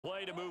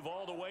play to move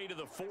all the way to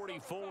the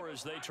 44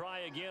 as they try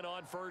again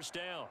on first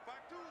down.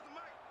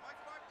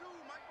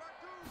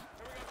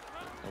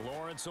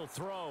 Lawrence will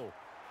throw.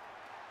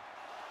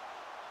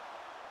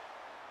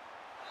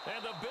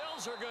 And the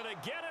Bills are going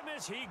to get him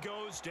as he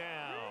goes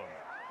down.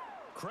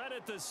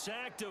 Credit the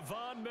sack to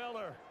Von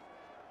Miller.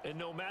 And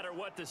no matter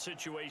what the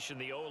situation,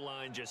 the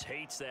O-line just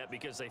hates that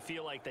because they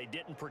feel like they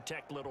didn't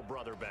protect little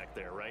brother back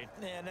there, right?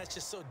 Man, that's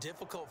just so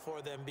difficult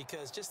for them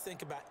because just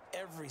think about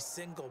every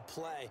single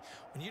play.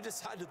 When you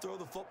decide to throw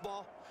the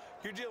football,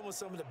 you're dealing with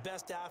some of the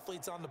best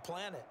athletes on the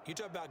planet. You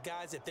talk about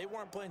guys, if they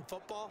weren't playing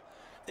football,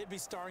 they'd be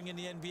starring in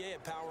the NBA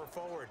at power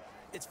forward.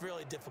 It's a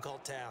really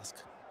difficult task.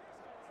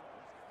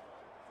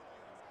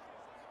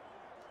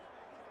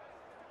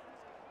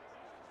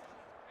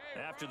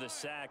 After the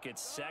sack,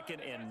 it's 2nd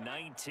and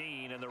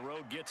 19, and the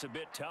road gets a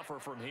bit tougher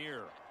from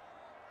here.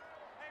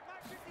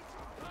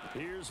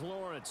 Here's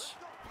Lawrence.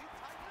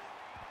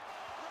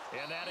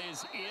 And that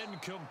is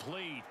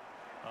incomplete.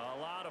 A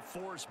lot of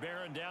force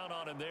bearing down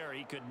on him there.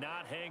 He could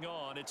not hang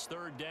on. It's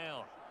 3rd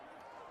down.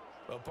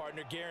 Well,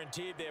 partner,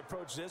 guaranteed they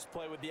approach this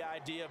play with the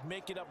idea of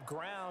making up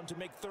ground to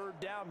make 3rd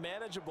down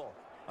manageable.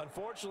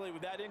 Unfortunately,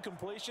 with that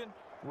incompletion,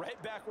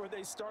 right back where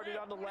they started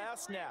on the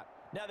last snap.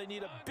 Now they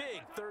need a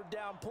big 3rd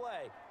down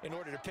play in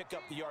order to pick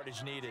up the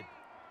yardage needed.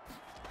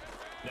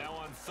 Now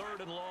on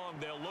 3rd and long,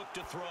 they'll look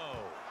to throw.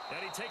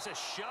 And he takes a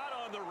shot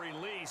on the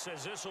release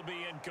as this will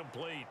be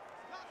incomplete.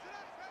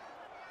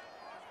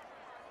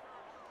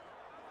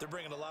 They're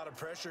bringing a lot of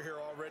pressure here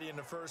already in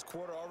the first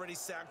quarter. Already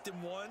sacked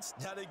him once.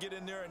 Now they get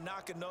in there and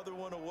knock another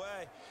one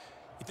away.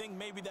 You think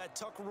maybe that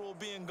Tucker rule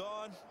being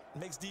gone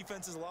makes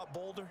defenses a lot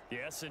bolder?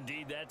 Yes,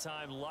 indeed. That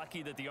time,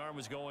 lucky that the arm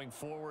was going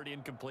forward.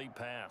 Incomplete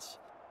pass.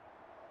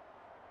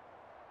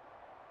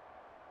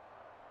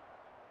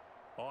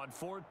 On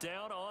 4th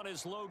down, on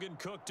is Logan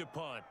Cook to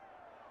punt.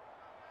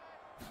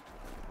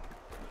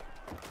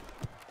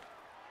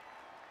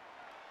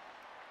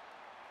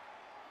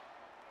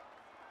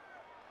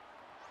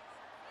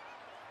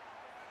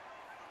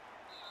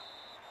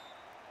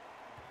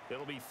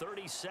 It'll be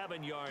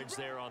 37 yards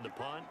there on the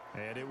punt.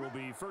 And it will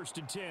be 1st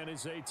and 10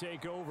 as they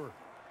take over.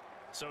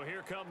 So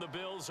here come the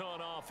Bills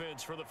on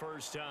offense for the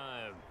first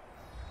time.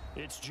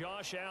 It's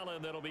Josh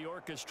Allen that'll be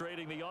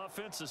orchestrating the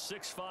offense, a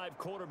 6'5"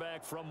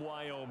 quarterback from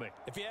Wyoming.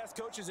 If you ask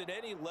coaches at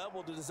any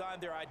level to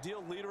design their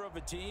ideal leader of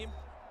a team,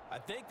 I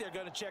think they're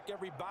going to check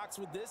every box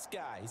with this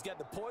guy. He's got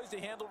the poise to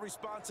handle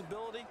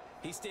responsibility.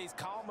 He stays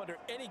calm under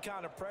any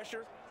kind of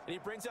pressure, and he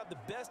brings out the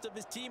best of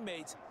his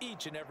teammates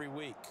each and every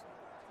week.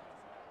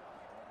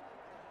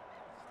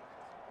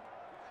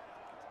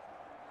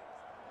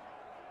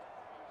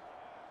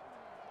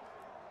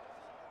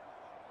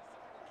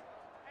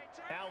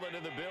 Allen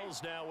and the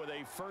Bills now with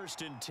a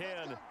 1st and 10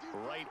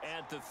 right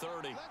at the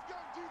 30.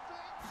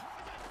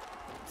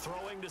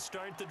 Throwing to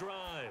start the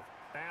drive.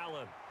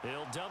 Allen,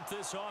 he'll dump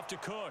this off to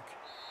Cook.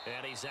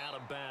 And he's out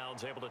of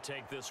bounds, able to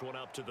take this one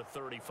up to the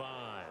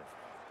 35.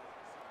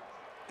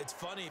 It's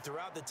funny,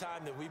 throughout the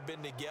time that we've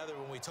been together,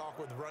 when we talk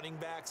with running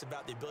backs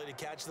about the ability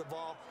to catch the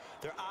ball,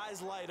 their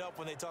eyes light up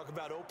when they talk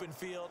about open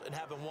field and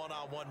having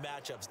one-on-one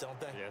matchups, don't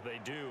they? Yeah, they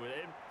do.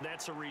 And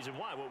that's the reason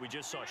why. What we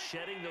just saw,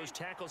 shedding those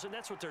tackles, and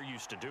that's what they're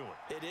used to doing.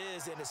 It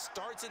is, and it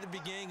starts at the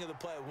beginning of the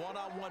play.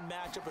 One-on-one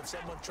matchup if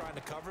someone's trying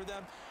to cover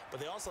them, but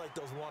they also like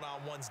those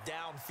one-on-ones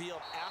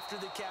downfield after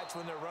the catch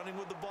when they're running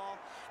with the ball.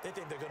 They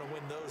think they're going to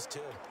win those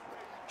too.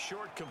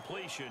 Short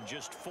completion,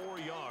 just 4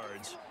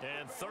 yards,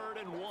 and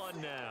 3rd and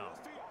 1 now.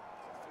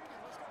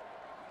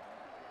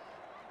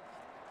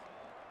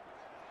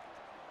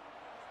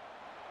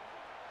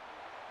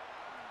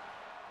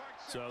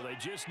 So they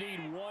just need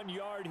 1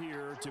 yard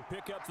here to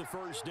pick up the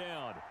first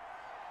down.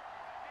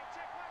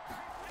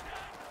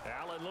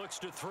 Allen looks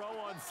to throw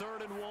on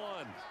 3rd and 1.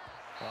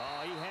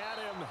 Oh, he had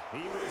him.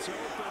 He was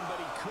open, but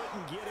he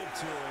couldn't get it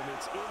to him.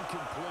 It's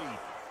incomplete.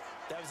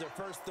 That was their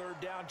first 3rd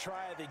down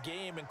try of the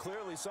game, and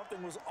clearly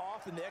something was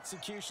off in the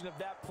execution of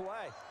that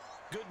play.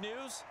 Good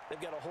news, they've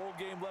got a whole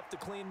game left to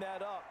clean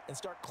that up and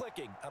start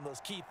clicking on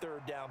those key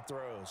 3rd down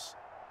throws.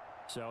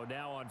 So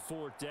now on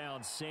 4th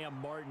down, Sam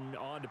Martin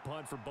on to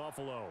punt for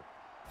Buffalo.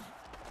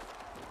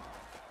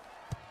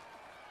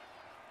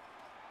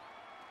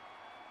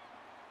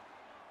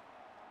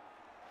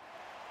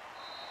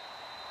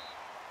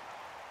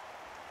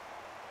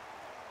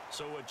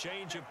 So a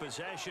change of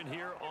possession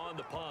here on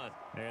the punt.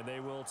 And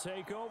they will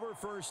take over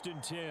 1st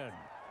and 10.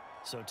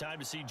 So time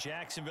to see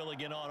Jacksonville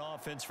again on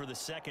offense for the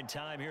 2nd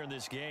time here in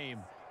this game.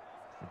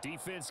 The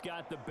defense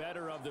got the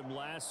better of them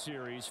last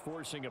series,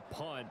 forcing a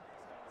punt.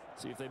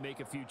 See if they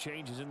make a few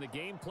changes in the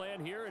game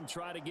plan here and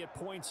try to get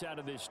points out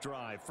of this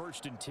drive.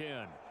 1st and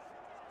 10.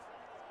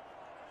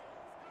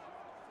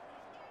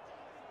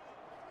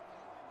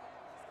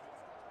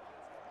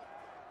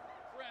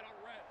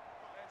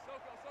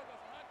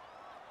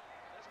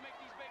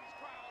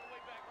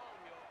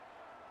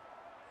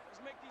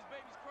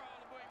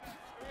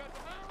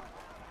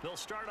 They'll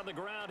start on the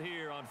ground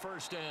here on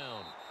 1st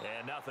down.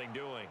 And nothing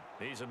doing.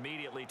 He's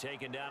immediately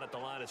taken down at the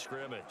line of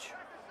scrimmage.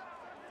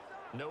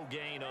 No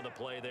gain on the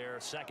play there.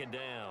 2nd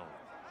down.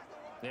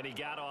 And he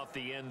got off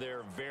the end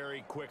there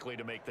very quickly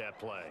to make that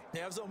play.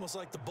 Yeah, it was almost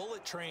like the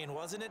bullet train,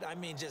 wasn't it? I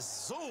mean,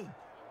 just zoom.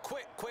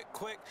 Quick, quick,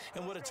 quick.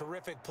 And what a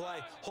terrific play,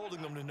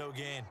 holding them to no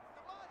gain.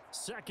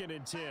 2nd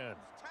and 10.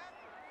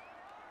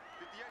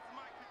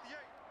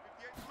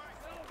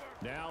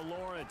 Now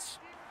Lawrence.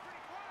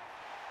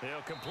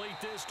 They'll complete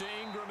this to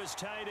Ingram as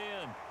tight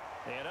end.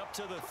 And up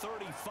to the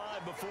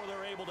 35 before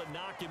they're able to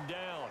knock him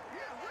down.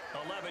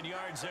 11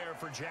 yards there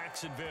for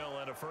Jacksonville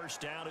and a first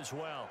down as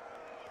well.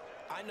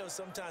 I know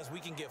sometimes we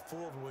can get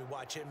fooled when we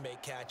watch him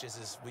make catches,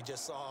 as we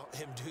just saw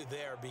him do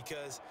there,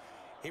 because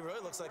he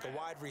really looks like a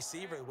wide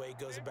receiver the way he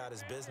goes about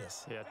his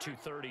business. Yeah,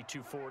 230,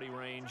 240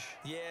 range.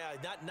 Yeah,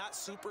 not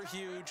super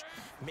huge.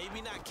 Maybe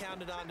not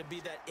counted on to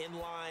be that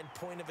inline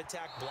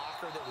point-of-attack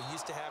blocker that we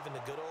used to have in the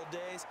good old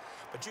days.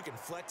 But you can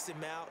flex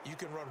him out. You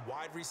can run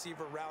wide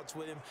receiver routes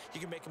with him. You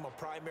can make him a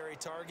primary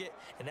target,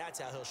 and that's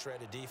how he'll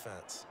shred a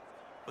defense.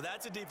 Well,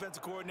 that's a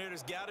defensive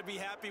coordinator's got to be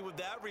happy with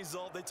that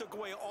result. They took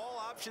away all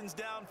options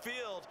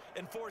downfield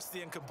and forced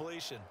the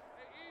incompletion.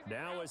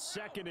 Now a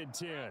 2nd and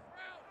 10.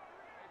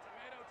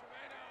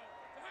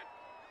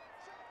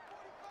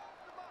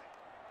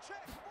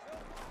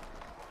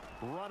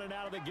 Running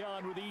out of the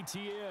gun with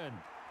ETN.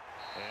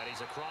 And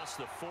he's across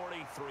the 40,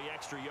 3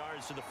 extra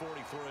yards to the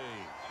 43.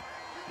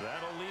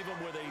 That'll leave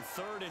them with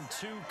a 3rd and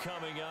 2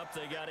 coming up.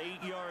 They got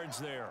 8 yards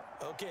there.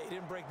 Okay, he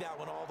didn't break that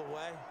one all the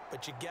way,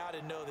 but you got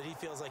to know that he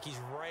feels like he's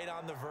right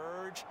on the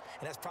verge,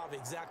 and that's probably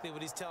exactly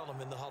what he's telling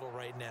them in the huddle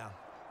right now.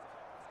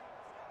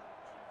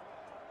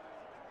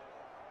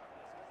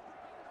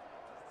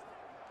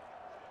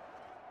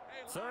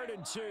 Third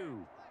and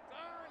 2.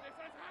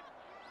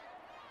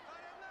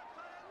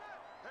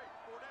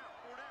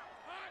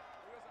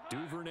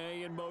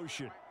 Duvernay in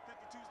motion.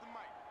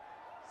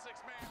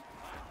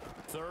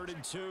 3rd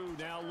and 2.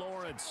 Now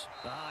Lawrence.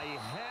 He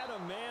had a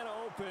man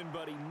open,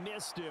 but he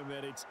missed him,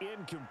 and it's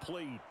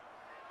incomplete.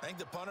 I think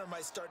the punter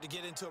might start to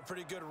get into a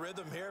pretty good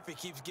rhythm here if he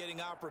keeps getting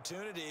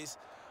opportunities.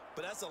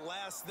 But that's the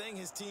last thing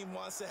his team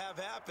wants to have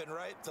happen,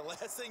 right? The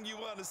last thing you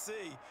want to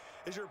see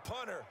is your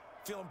punter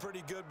feeling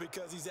pretty good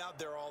because he's out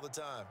there all the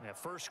time. Yeah,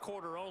 first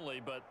quarter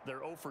only, but they're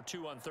 0 for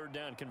 2 on 3rd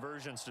down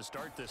conversions to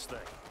start this thing.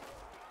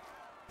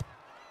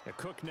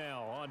 Cook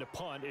now on to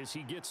punt as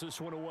he gets this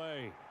one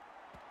away.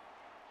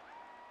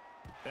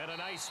 And a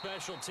nice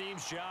special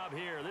teams job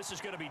here. This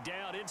is going to be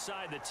down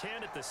inside the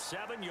 10 at the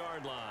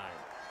 7-yard line.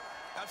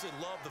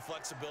 Absolutely love the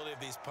flexibility of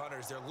these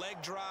punters. Their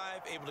leg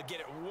drive, able to get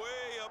it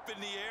way up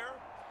in the air,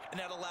 and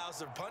that allows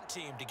their punt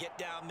team to get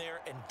down there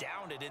and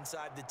down it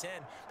inside the 10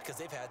 because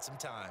they've had some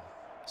time.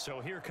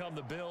 So here come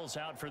the Bills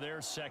out for their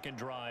 2nd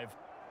drive.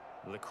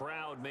 The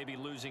crowd may be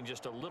losing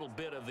just a little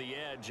bit of the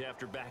edge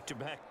after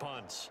back-to-back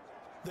punts.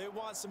 They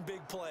want some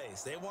big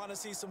plays. They want to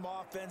see some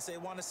offense. They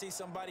want to see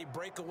somebody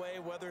break away,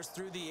 whether it's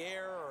through the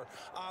air or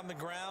on the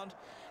ground.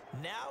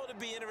 Now it'll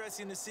be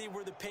interesting to see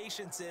where the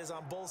patience is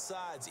on both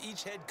sides.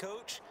 Each head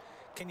coach,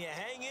 can you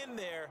hang in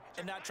there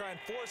and not try and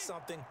force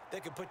something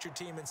that could put your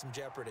team in some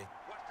jeopardy?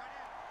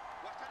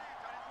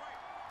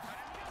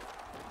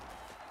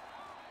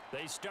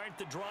 They start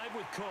the drive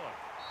with Cook.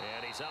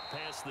 And he's up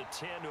past the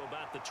 10 to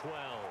about the 12.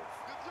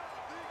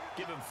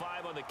 Give him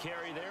 5 on the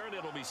carry there, and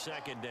it'll be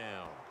 2nd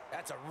down.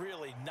 That's a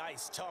really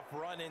nice, tough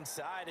run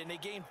inside, and they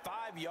gained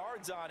 5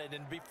 yards on it.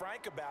 And to be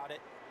frank about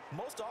it,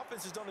 most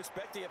offenses don't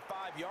expect to get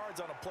 5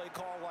 yards on a play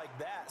call like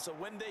that. So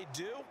when they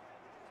do,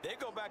 they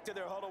go back to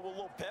their huddle with a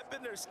little pep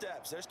in their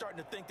steps. They're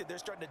starting to think that they're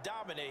starting to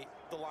dominate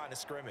the line of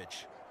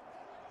scrimmage.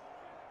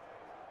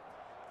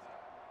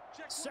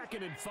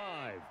 2nd and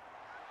 5.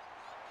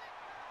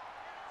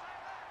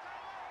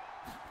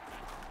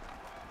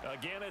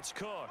 Again, it's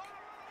Cook.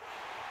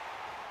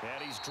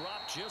 And he's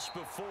dropped just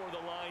before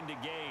the line to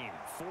gain.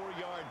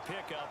 4-yard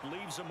pickup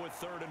leaves him with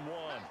 3rd and 1.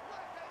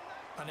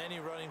 On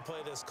any running play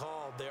that's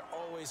called, they're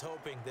always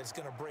hoping that it's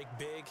going to break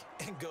big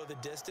and go the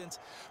distance.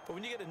 But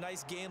when you get a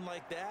nice gain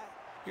like that,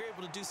 you're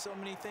able to do so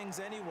many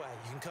things anyway.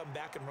 You can come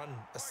back and run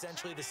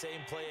essentially the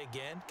same play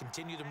again,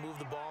 continue to move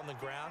the ball on the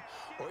ground,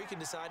 or you can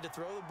decide to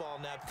throw the ball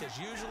now because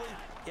usually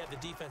you have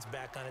the defense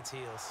back on its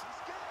heels.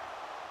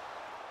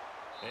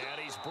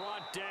 And he's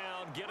brought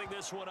down, getting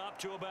this one up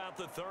to about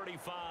the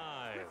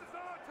 35.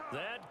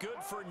 That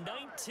good for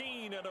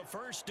 19 and a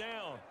first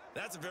down.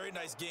 That's a very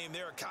nice game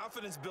there, a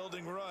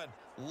confidence-building run.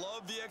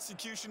 Love the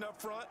execution up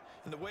front,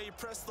 and the way he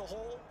pressed the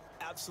hole,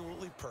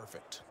 absolutely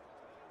perfect.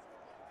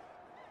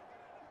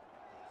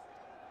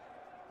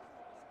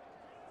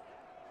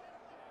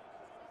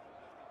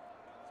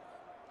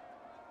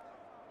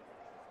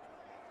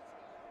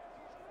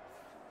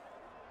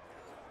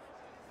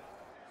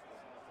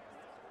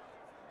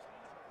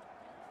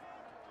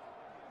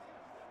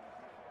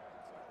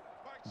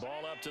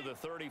 Ball up to the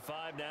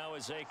 35 now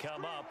as they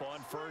come up on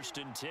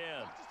 1st and 10.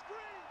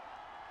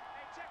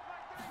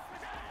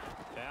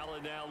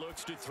 Allen now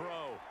looks to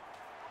throw.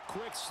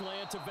 Quick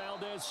slant to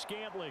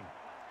Valdez-Scantling.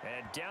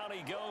 And down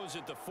he goes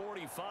at the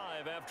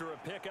 45 after a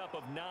pickup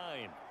of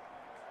 9.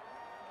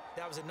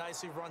 That was a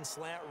nicely run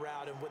slant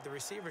route, and what the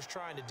receiver's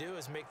trying to do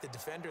is make the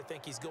defender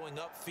think he's going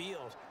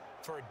upfield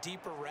for a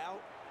deeper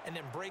route, and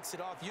then breaks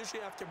it off,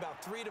 usually after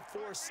about 3 to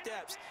 4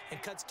 steps,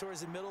 and cuts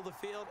towards the middle of the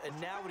field. And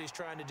now what he's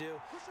trying to do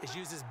is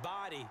use his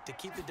body to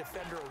keep the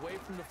defender away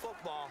from the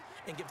football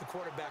and give the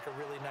quarterback a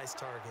really nice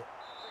target.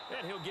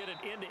 And he'll get it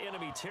into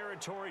enemy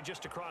territory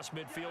just across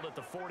midfield at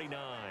the 49.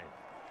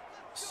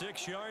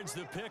 6 yards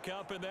the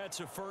pickup, and that's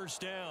a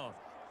first down.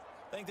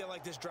 I think they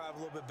like this drive a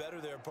little bit better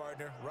there,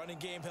 partner. Running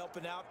game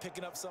helping out,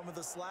 picking up some of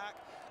the slack.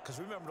 Because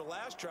remember, the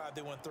last drive,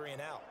 they went 3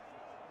 and out.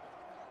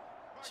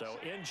 So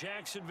in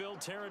Jacksonville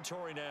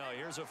territory now.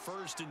 Here's a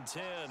 1st and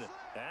 10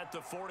 at the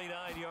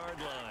 49-yard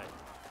line.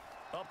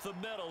 Up the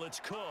middle, it's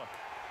Cook.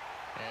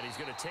 And he's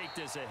going to take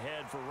this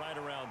ahead for right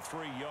around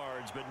 3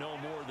 yards, but no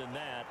more than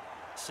that.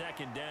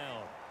 2nd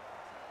down.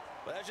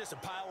 Well, that's just a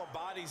pile of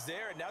bodies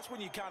there, and that's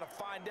when you kind of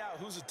find out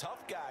who's a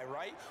tough guy,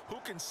 right? Who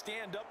can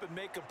stand up and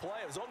make a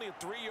play. It was only a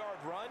 3-yard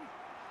run,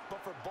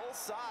 but for both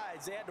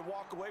sides, they had to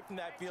walk away from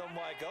that feeling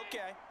like,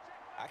 okay,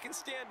 I can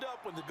stand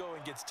up when the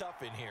going gets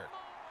tough in here.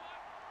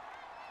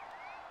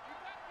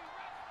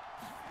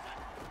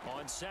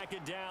 On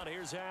 2nd down,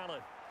 here's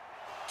Allen.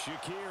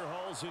 Shakir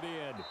hauls it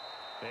in,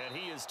 and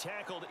he is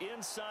tackled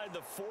inside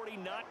the 40,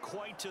 not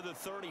quite to the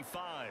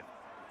 35.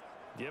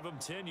 Give him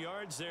 10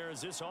 yards there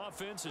as this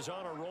offense is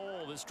on a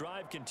roll. This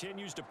drive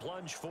continues to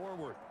plunge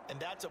forward. And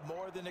that's a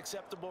more than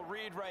acceptable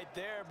read right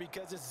there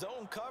because it's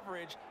zone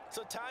coverage,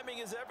 so timing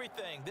is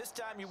everything. This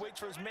time he waits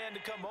for his man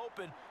to come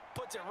open,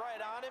 puts it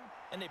right on him,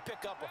 and they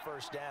pick up a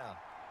 1st down.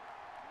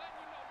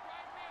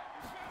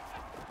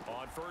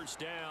 On 1st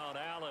down,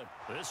 Allen.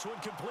 This one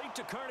complete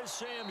to Curtis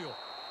Samuel.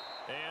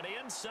 And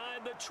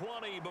inside the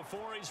 20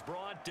 before he's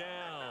brought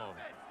down.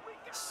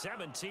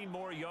 17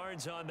 more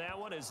yards on that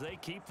one as they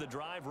keep the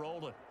drive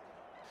rolling.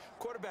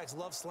 Quarterbacks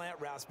love slant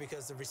routes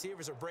because the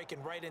receivers are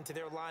breaking right into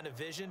their line of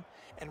vision,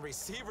 and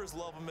receivers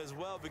love them as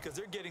well because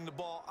they're getting the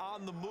ball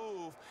on the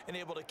move and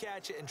able to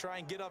catch it and try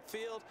and get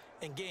upfield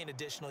and gain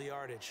additional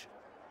yardage.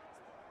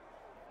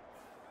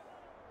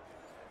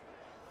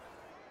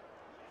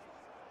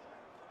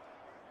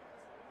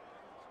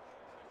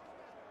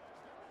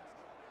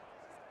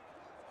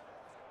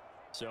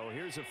 So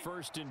here's a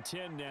 1st and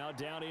 10 now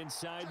down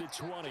inside the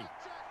 20.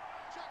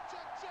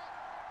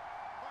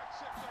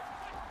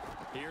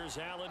 Here's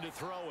Allen to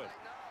throw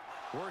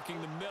it.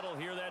 Working the middle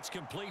here. That's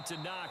complete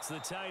to Knox, the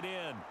tight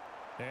end.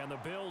 And the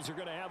Bills are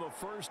going to have a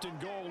 1st and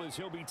goal as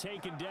he'll be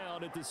taken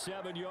down at the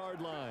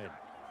 7-yard line.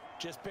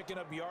 Just picking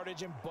up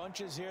yardage in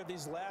bunches here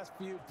these last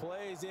few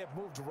plays. They have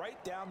moved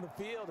right down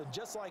the field, and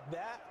just like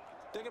that,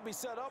 they're going to be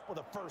set up with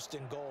a 1st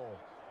and goal.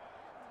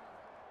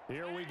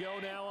 Here we go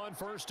now on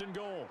 1st and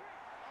goal.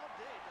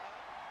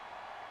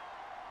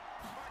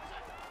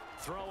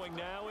 Throwing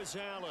now is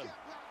Allen.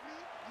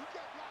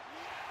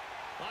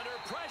 Under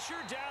pressure,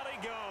 down he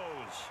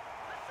goes.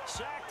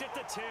 Sacked at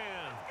the 10.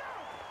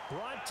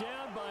 Brought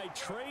down by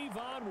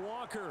Trayvon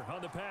Walker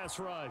on the pass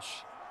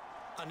rush.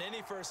 On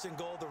any 1st and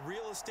goal, the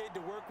real estate to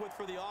work with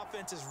for the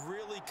offense is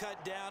really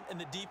cut down, and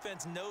the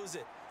defense knows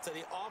it. So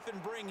they often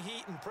bring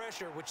heat and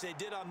pressure, which they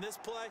did on this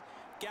play.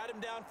 Got him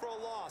down for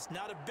a loss.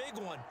 Not a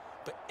big one,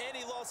 but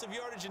any loss of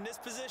yardage in this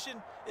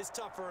position is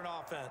tough for an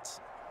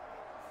offense.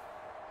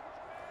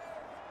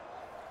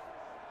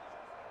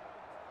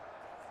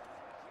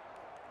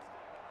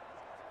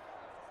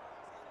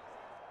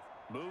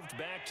 Moved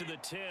back to the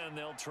 10.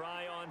 They'll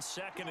try on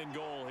 2nd and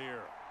goal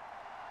here.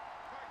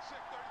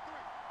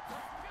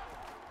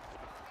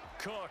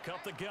 Cook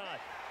up the gut.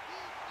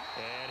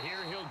 And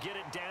here he'll get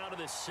it down to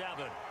the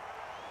 7.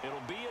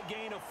 It'll be a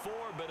gain of 4,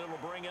 but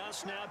it'll bring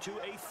us now to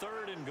a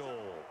 3rd and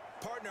goal.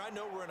 Partner, I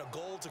know we're in a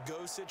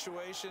goal-to-go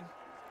situation,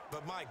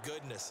 but my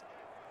goodness,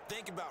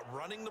 think about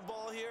running the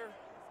ball here.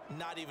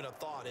 Not even a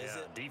thought, is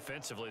it?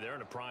 Defensively, they're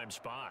in a prime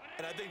spot.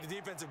 And I think the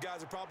defensive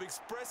guys are probably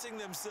expressing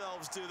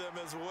themselves to them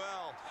as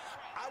well.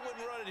 I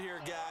wouldn't run it here,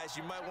 guys.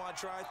 You might want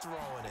to try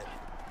throwing it.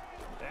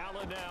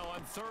 Allen now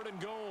on 3rd and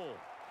goal.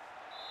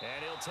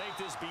 And he'll take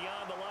this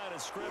beyond the line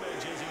of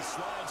scrimmage as he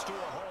slides to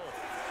a hole.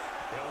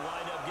 He'll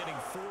wind up getting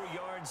 4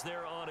 yards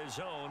there on his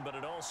own, but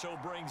it also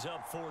brings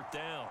up 4th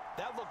down.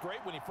 That looked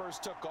great when he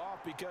first took off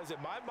because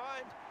in my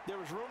mind, there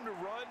was room to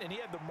run and he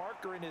had the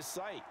marker in his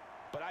sight.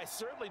 But I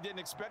certainly didn't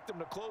expect him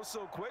to close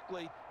so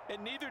quickly,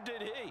 and neither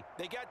did he.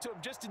 They got to him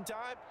just in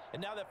time, and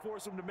now that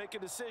forced him to make a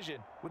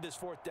decision with his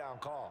 4th down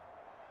call.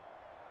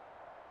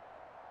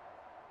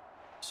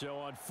 So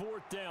on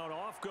 4th down,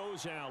 off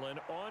goes Allen.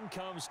 On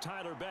comes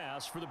Tyler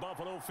Bass for the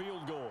Buffalo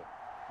field goal.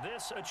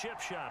 This a chip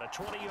shot, a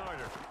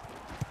 20-yarder.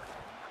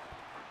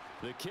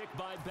 The kick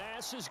by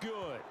Bass is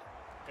good.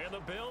 And the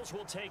Bills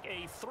will take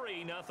a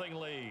 3-0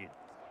 lead.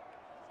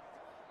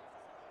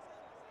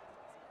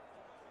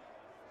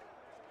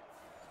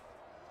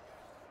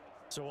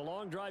 So a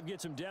long drive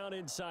gets them down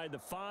inside the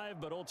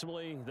 5, but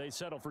ultimately they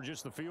settle for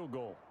just the field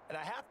goal. And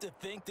I have to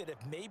think that if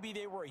maybe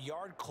they were a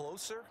yard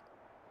closer,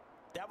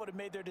 that would have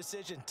made their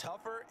decision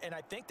tougher, and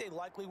I think they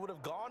likely would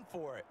have gone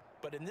for it.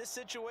 But in this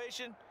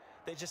situation,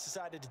 they just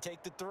decided to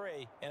take the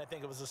 3, and I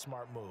think it was a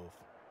smart move.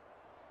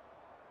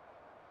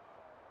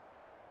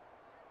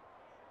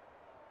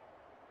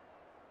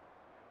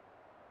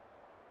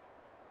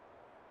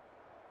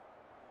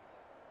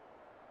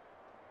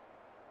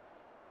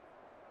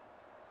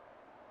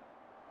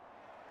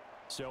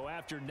 So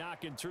after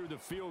knocking through the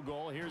field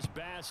goal, here's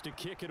Bass to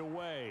kick it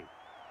away.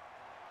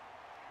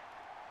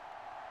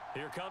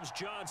 Here comes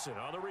Johnson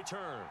on the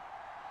return.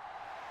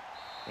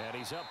 And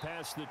he's up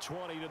past the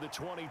 20 to the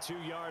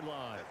 22-yard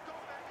line.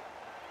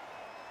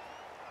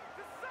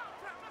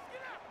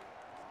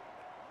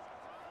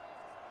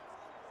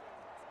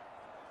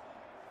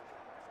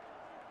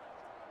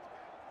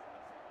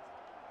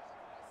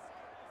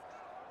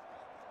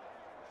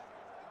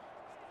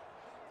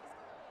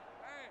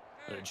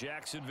 The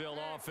Jacksonville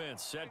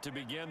offense set to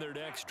begin their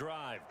next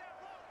drive.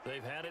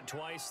 They've had it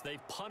twice.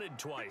 They've punted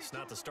twice.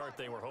 Not the start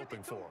they were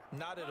hoping for.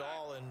 Not at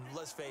all, and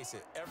let's face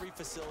it, every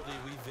facility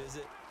we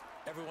visit,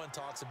 everyone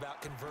talks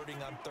about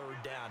converting on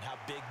third down, how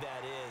big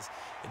that is.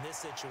 In this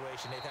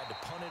situation, they've had to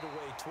punt it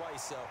away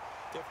twice, so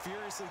they're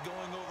furiously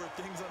going over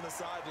things on the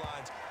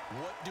sidelines.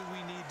 What do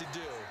we need to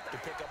do to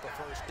pick up a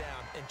first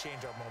down and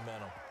change our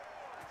momentum?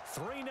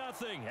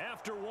 3-0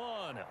 after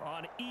one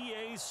on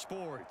EA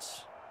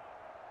Sports.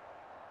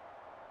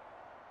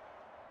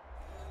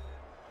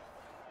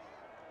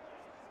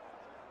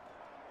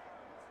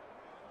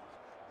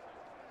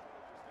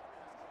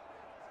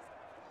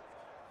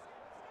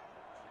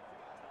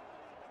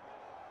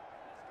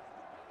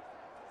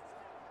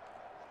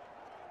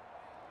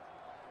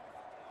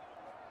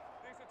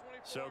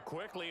 So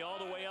quickly all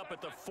the way up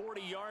at the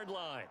 40-yard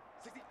line.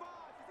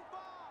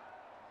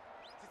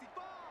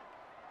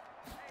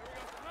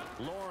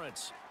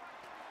 Lawrence.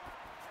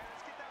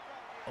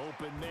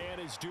 Open man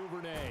is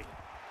Duvernay.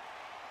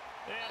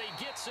 And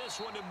he gets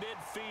this one to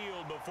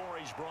midfield before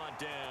he's brought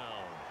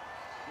down.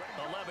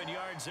 11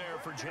 yards there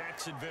for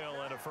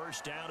Jacksonville and a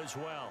first down as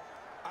well.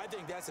 I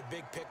think that's a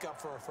big pickup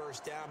for a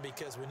first down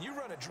because when you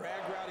run a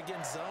drag route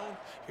against zone,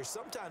 you're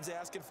sometimes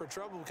asking for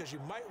trouble because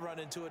you might run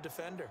into a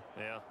defender.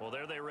 Yeah, well,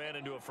 there they ran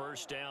into a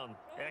first down,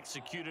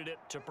 executed it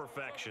to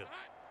perfection.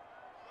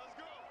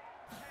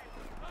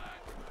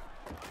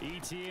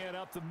 ETN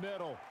up the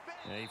middle,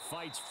 and he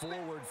fights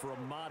forward for a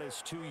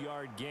modest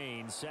 2-yard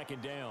gain,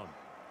 second down.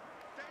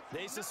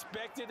 They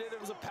suspected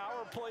it was a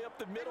power play up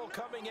the middle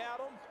coming at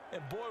them,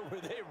 and boy, were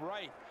they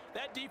right.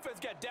 That defense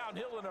got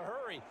downhill in a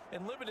hurry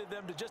and limited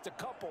them to just a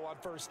couple on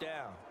first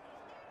down.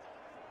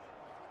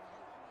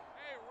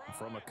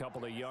 From a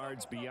couple of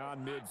yards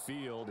beyond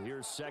midfield,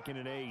 here's 2nd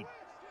and 8.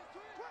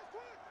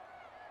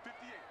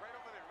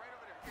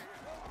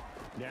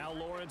 Now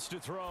Lawrence to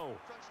throw.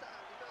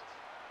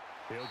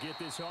 He'll get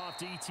this off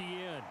to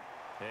ETN.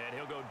 And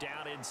he'll go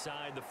down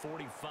inside the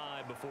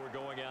 45 before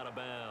going out of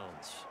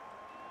bounds.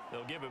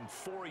 They'll give him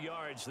 4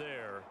 yards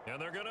there,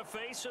 and they're going to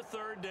face a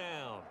third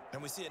down.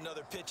 And we see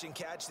another pitch and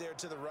catch there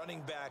to the running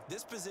back.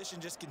 This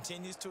position just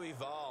continues to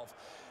evolve.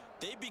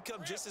 They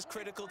become just as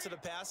critical to the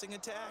passing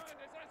attack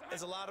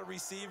as a lot of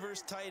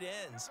receivers, tight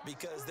ends,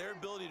 because their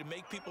ability to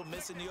make people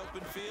miss in the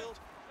open field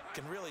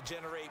can really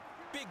generate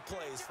big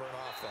plays for an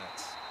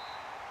offense.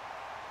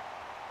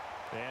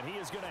 And he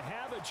is going to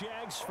have a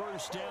Jags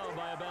first down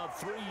by about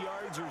 3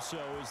 yards or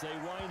so as they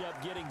wind up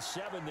getting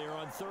 7 there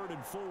on 3rd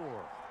and 4.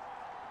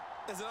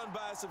 As an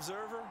unbiased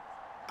observer,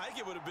 I think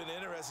it would have been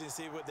interesting to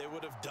see what they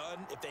would have done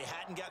if they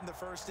hadn't gotten the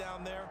first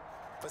down there.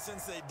 But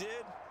since they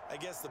did, I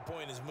guess the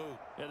point is moot.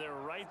 And they're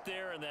right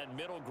there in that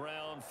middle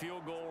ground,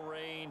 field goal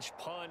range,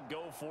 punt,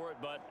 go for it.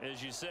 But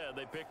as you said,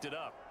 they picked it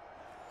up.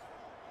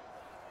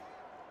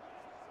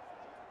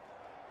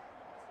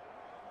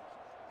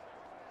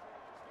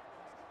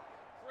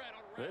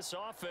 This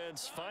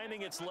offense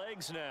finding its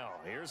legs now.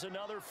 Here's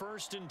another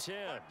 1st and 10.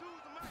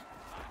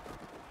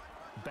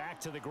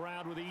 Back to the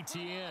ground with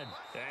ETN.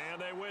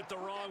 And they went the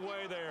wrong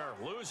way there.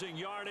 Losing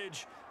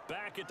yardage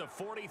back at the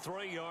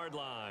 43-yard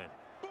line.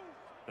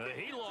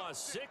 He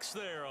lost 6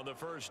 there on the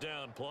first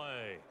down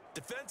play.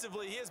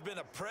 Defensively, he has been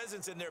a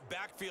presence in their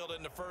backfield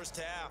in the first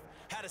half.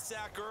 Had a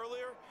sack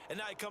earlier, and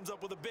now he comes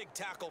up with a big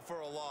tackle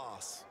for a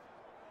loss.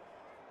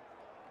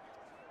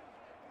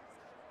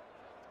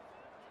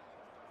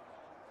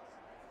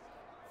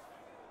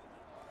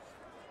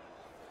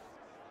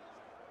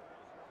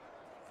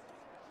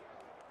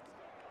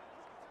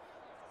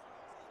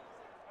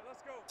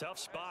 Tough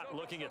spot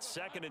looking at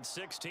 2nd and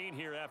 16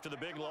 here after the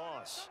big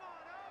loss.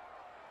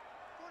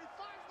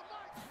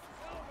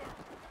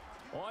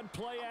 On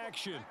play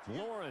action,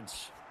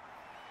 Lawrence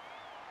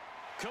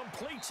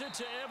completes it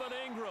to Evan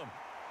Ingram.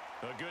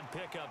 A good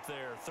pickup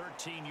there,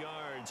 13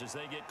 yards as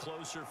they get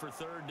closer for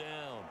 3rd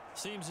down.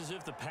 Seems as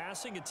if the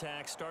passing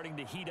attack's starting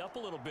to heat up a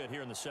little bit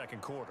here in the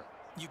second quarter.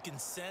 You can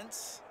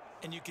sense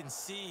and you can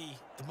see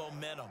the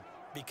momentum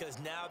because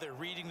now they're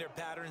reading their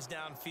patterns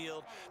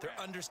downfield, they're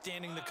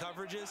understanding the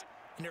coverages,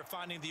 and they're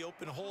finding the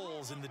open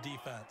holes in the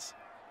defense.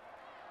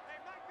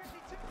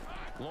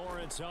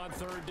 Lawrence on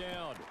 3rd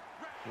down.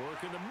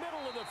 Work in the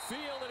middle of the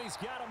field, and he's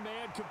got a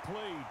man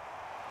complete.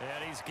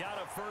 And he's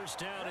got a first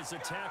down as the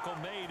tackle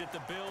made at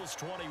the Bills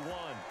 21.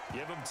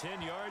 Give him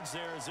 10 yards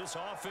there as this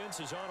offense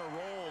is on a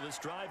roll. This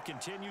drive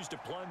continues to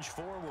plunge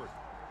forward.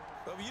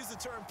 Well, we use the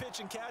term pitch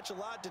and catch a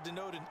lot to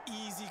denote an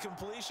easy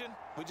completion.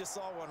 We just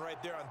saw one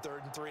right there on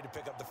 3rd and 3 to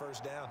pick up the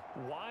first down.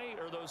 Why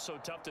are those so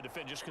tough to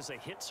defend? Just because they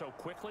hit so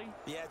quickly?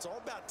 Yeah, it's all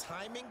about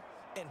timing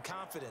and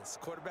confidence.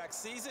 Quarterback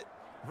sees it,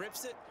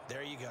 rips it,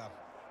 there you go.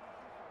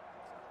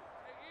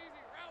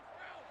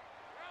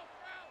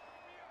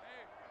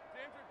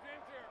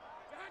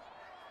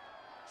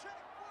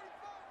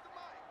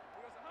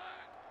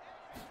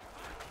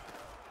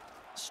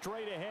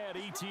 Straight ahead,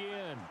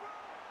 ETN.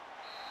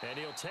 And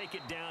he'll take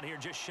it down here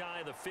just shy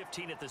of the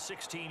 15 at the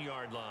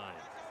 16-yard line.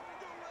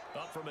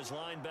 Up from his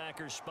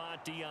linebacker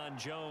spot, Deion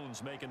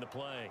Jones making the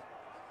play.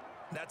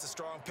 That's a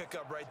strong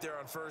pickup right there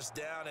on first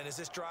down. And as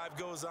this drive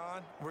goes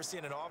on, we're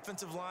seeing an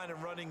offensive line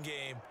and running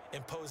game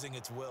imposing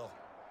its will.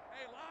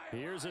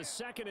 Here's a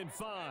 2nd and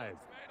 5.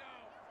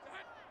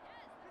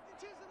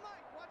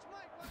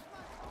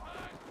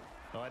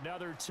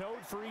 Another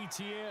tote for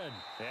ETN.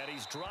 And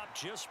he's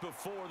dropped just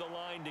before the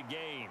line to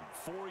gain.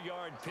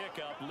 4-yard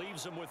pickup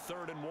leaves him with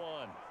 3rd and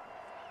 1.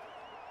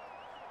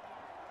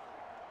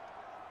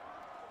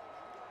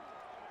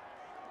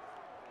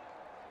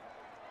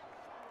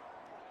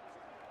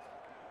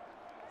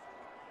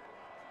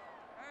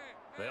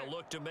 They'll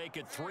look to make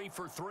it 3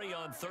 for 3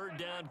 on 3rd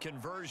down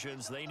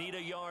conversions. They need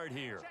a yard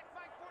here.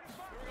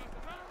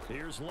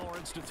 Here's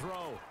Lawrence to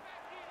throw.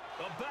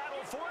 A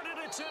battle for it,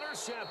 and it's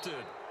intercepted.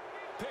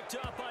 Picked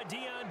up by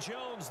Deion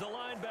Jones, the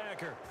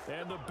linebacker.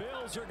 And the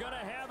Bills are going to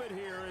have it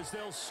here as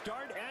they'll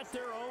start at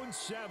their own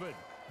 7.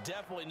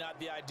 Definitely not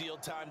the ideal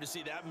time to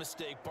see that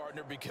mistake,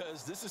 partner,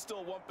 because this is still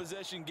a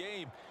one-possession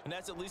game, and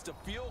that's at least a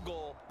field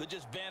goal that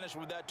just vanished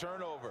with that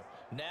turnover.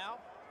 Now,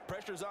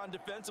 pressure's on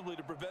defensively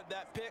to prevent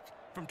that pick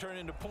from turning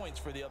into points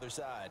for the other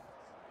side.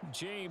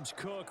 James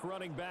Cook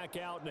running back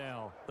out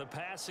now. The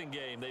passing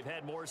game, they've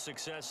had more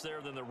success there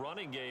than the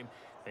running game.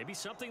 Maybe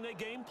something they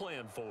game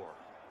plan for.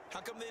 How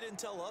come they didn't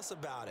tell us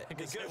about it?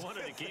 Because they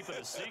wanted to keep it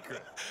a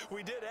secret.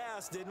 We did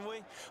ask, didn't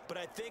we? But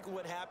I think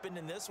what happened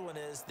in this one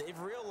is they've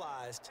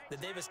realized that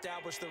they've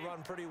established the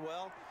run pretty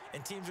well,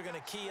 and teams are going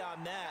to key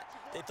on that.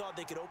 They thought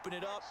they could open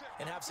it up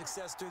and have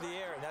success through the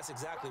air, and that's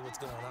exactly what's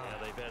going on.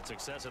 Yeah, they've had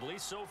success, at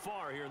least so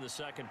far here in the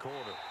 2nd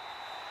quarter.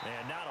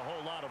 And not a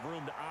whole lot of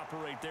room to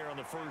operate there on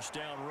the first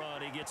down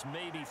run. He gets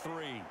maybe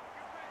 3.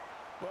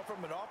 Well,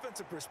 from an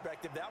offensive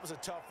perspective, that was a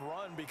tough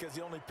run because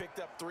he only picked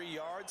up 3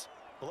 yards.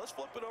 Well, let's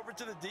flip it over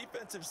to the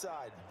defensive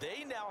side.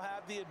 They now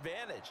have the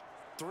advantage.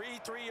 3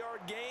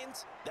 3-yard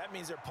gains. That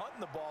means they're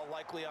punting the ball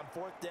likely on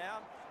 4th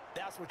down.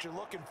 That's what you're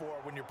looking for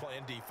when you're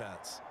playing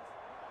defense.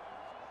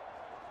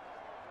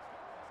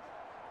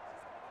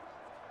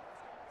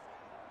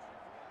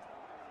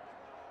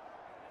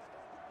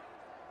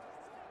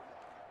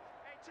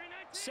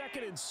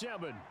 Second and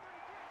 7.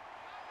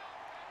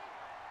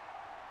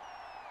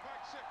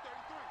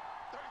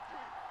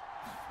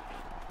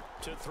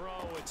 To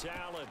throw, it's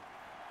Allen.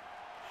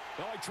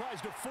 Oh, he tries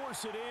to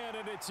force it in,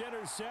 and it's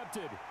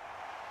intercepted.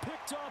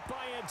 Picked up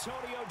by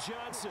Antonio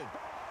Johnson.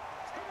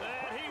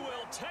 And he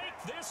will take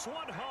this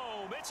one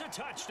home. It's a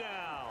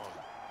touchdown.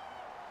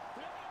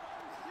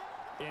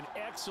 An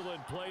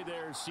excellent play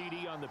there,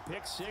 CD, on the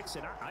pick 6.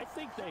 And I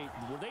think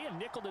were they a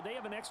nickel? Did they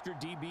have an extra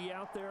DB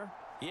out there?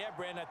 Yeah,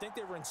 Brandon, I think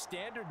they were in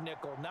standard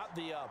nickel, not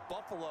the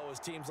Buffalo, as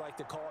teams like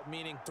to call it,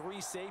 meaning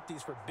 3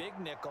 safeties for big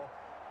nickel.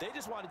 They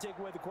just wanted to take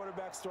away the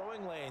quarterback's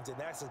throwing lanes, and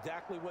that's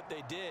exactly what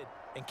they did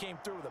and came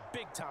through with a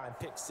big-time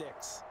pick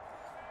 6.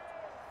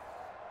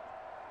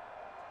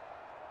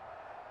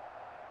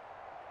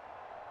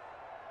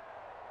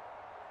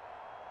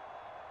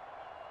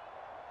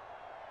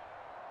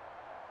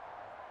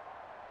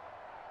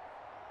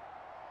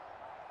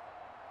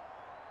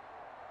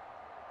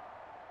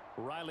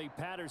 Riley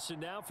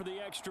Patterson now for the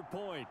extra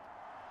point.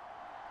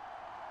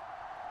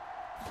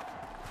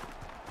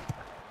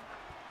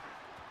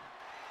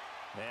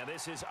 And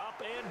this is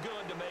up and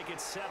good to make it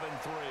 7-3.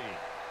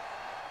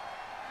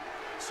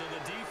 So the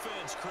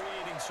defense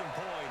creating some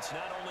points,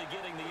 not only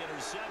getting the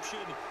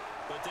interception,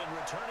 but then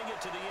returning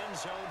it to the end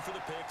zone for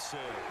the pick 6.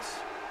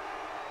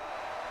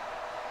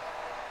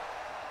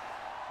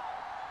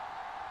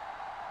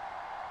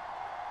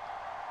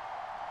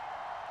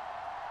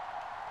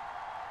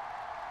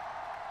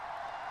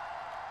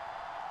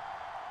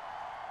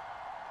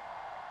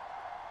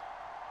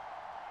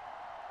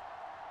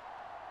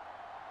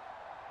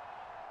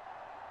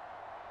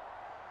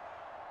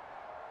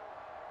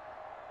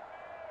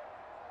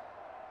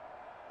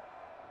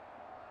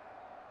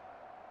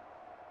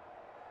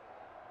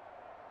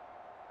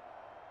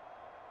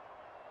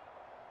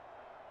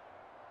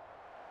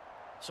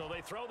 So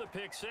they throw the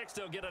pick 6.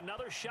 They'll get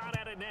another shot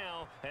at it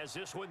now as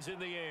this one's in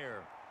the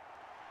air.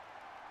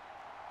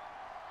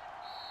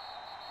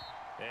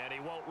 And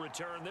he won't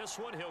return this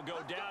one. He'll go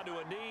down to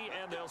a knee,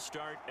 and they'll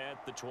start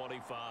at the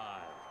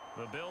 25.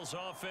 The Bills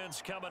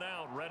offense coming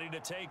out, ready to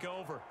take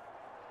over.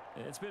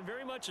 It's been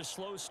very much a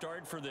slow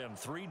start for them.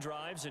 3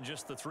 drives and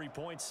just the 3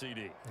 points,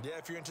 CD. Yeah,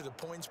 if you're into the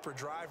points per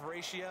drive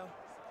ratio,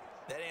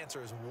 that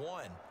answer is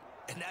 1.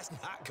 And that's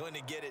not going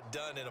to get it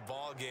done in a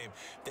ball game.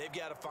 They've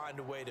got to find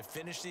a way to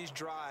finish these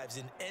drives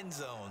in end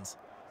zones,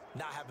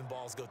 not having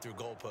balls go through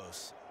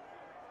goalposts.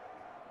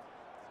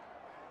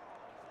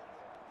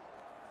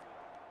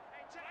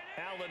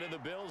 Allen and the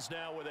Bills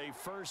now with a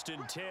 1st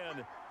and 10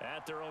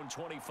 at their own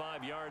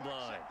 25-yard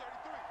line.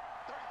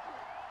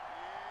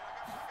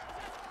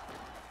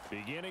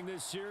 Beginning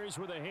this series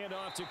with a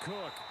handoff to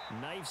Cook.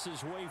 Knifes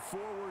his way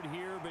forward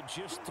here, but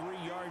just 3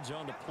 yards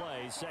on the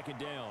play. Second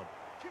down.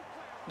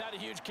 Not a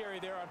huge carry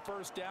there on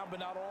first down, but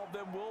not all of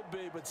them will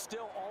be. But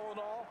still, all in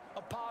all,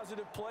 a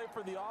positive play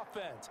for the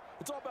offense.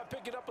 It's all about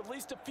picking up at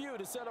least a few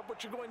to set up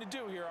what you're going to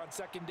do here on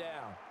second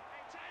down.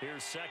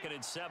 Here's 2nd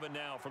and 7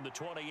 now from the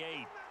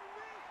 28.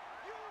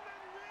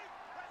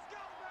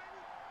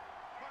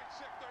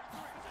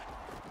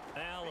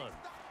 Allen.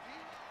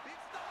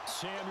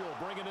 Samuel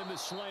bringing in the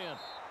slant.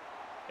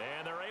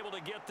 And they're able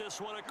to get this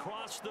one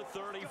across the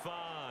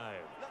 35.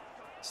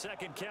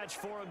 Second catch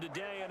for him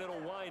today, and it'll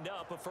wind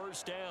up a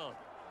first down.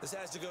 This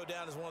has to go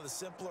down as one of the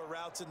simpler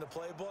routes in the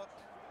playbook,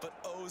 but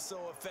oh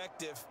so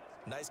effective.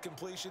 Nice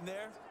completion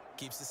there.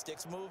 Keeps the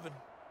sticks moving.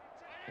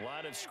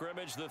 Line of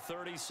scrimmage, the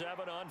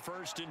 37 on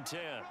 1st and 10.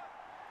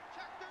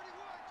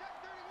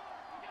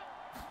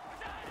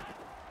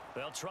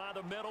 They'll try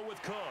the middle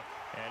with Cook.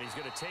 And he's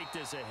going to take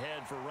this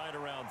ahead for right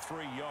around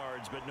 3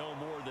 yards, but no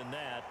more than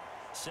that.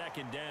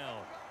 Second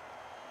down.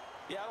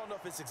 Yeah, I don't know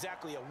if it's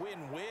exactly a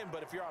win-win,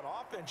 but if you're on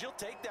offense, you'll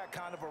take that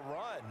kind of a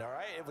run, all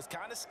right? It was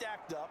kind of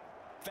stacked up,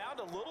 found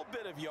a little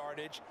bit of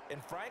yardage,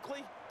 and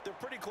frankly, they're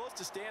pretty close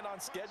to staying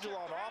on schedule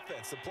on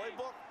offense. The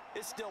playbook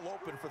is still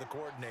open for the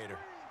coordinator.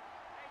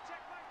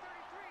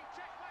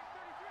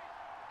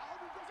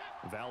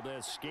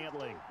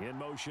 Valdez-Scantling in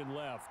motion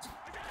left.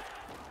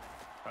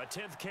 A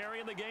 10th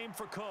carry in the game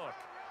for Cook.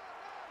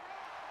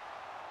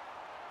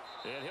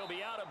 And he'll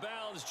be out of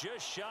bounds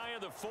just shy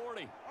of the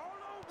 40.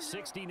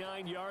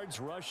 69 yards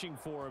rushing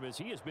for him as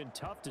he has been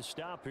tough to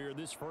stop here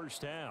this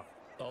first half.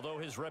 Although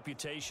his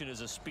reputation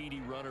as a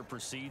speedy runner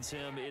precedes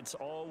him, it's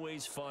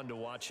always fun to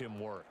watch him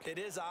work. It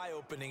is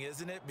eye-opening,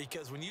 isn't it?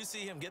 Because when you see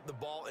him get the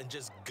ball and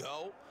just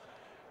go,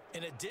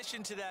 in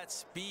addition to that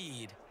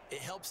speed, it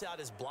helps out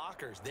his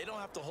blockers. They don't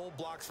have to hold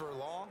blocks for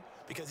long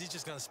because he's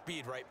just going to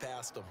speed right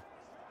past them.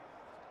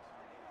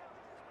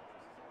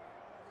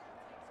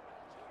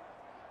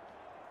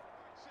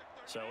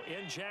 So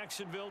in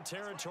Jacksonville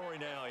territory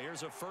now.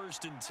 Here's a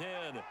 1st and 10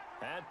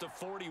 at the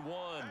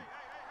 41.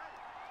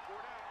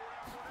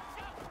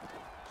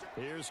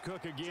 Here's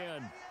Cook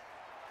again.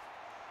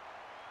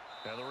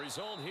 And the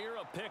result here,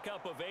 a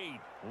pickup of 8.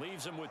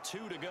 Leaves him with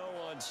 2 to go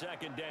on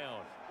 2nd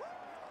down.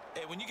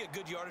 Hey, when you get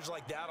good yardage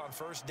like that on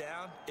 1st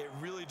down, it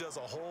really does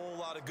a whole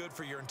lot of good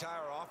for your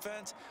entire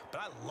offense.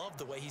 But I love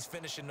the way he's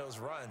finishing those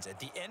runs. At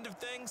the end of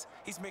things,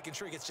 he's making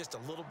sure he gets just a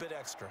little bit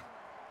extra.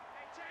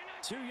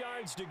 2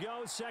 yards to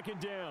go,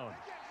 2nd down.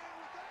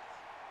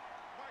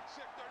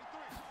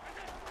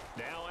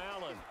 Now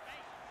Allen.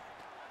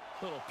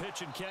 Little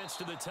pitch and catch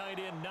to the tight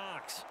end,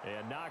 Knox.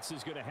 And Knox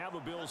is going to have a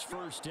Bills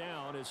first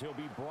down as he'll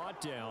be brought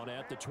down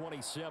at the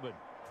 27.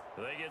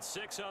 They get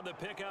 6 on the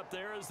pickup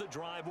there as the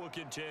drive will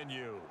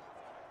continue.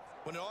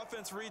 When an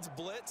offense reads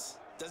blitz,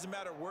 doesn't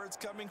matter where it's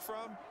coming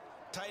from,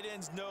 tight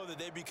ends know that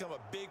they become a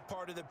big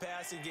part of the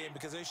passing game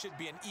because they should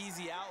be an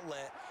easy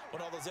outlet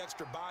when all those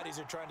extra bodies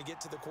are trying to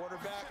get to the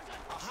quarterback.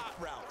 A hot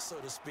route, so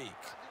to speak.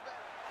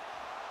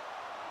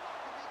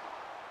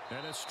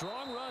 And a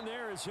strong run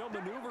there as he'll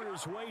maneuver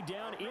his way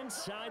down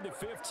inside the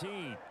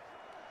 15.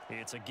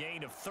 It's a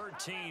gain of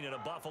 13 and a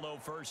Buffalo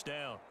first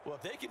down. Well,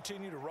 if they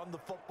continue to run the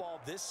football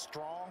this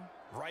strong,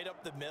 right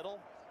up the middle,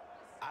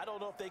 I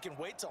don't know if they can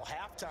wait till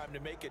halftime to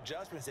make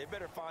adjustments. They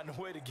better find a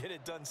way to get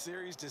it done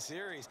series to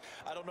series.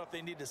 I don't know if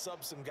they need to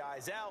sub some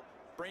guys out,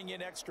 bring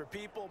in extra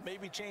people,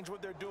 maybe change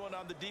what they're doing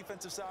on the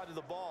defensive side of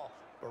the ball.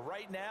 But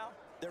right now,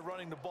 they're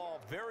running the ball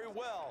very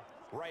well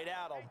right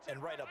at them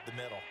and right up the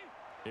middle.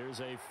 Here's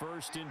a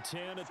 1st and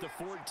 10 at the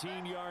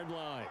 14-yard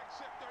line.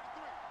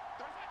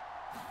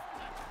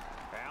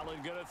 Allen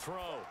going to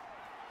throw.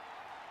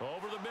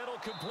 Over the middle,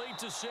 complete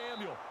to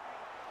Samuel.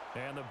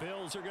 And the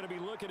Bills are going to be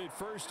looking at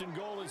 1st and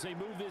goal as they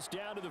move this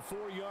down to the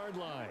 4-yard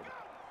line.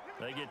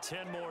 They get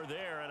 10 more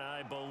there, and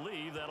I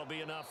believe that'll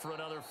be enough for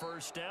another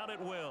first down. It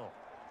will.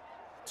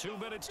 2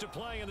 minutes to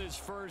play in this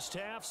first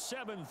half.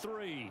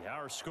 7-3,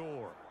 our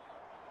score.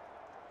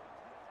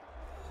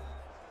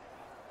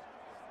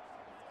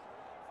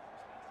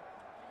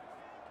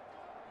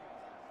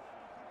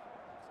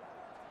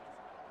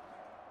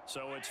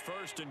 So it's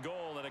 1st and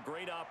goal and a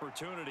great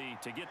opportunity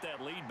to get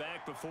that lead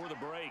back before the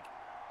break.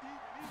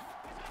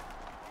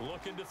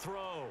 Looking to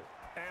throw.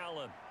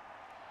 Allen.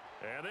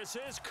 And this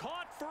is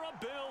caught for a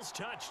Bills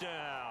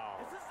touchdown.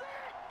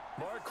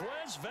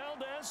 Marquez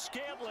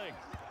Valdez-Scantling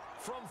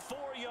from 4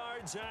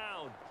 yards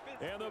out.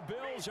 And the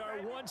Bills are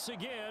once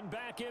again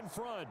back in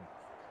front.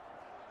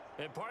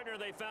 And, partner,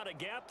 they found a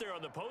gap there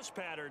on the post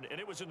pattern, and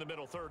it was in the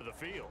middle third of the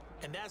field.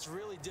 And that's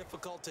really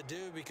difficult to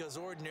do because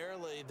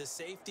ordinarily the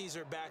safeties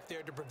are back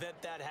there to prevent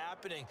that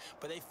happening.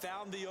 But they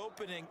found the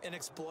opening and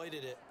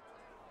exploited it.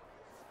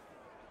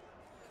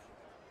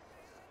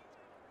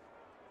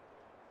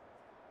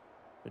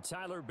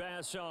 Tyler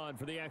Bass on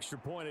for the extra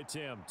point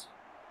attempt.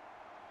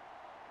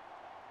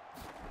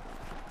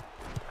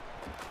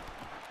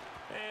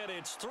 And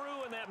it's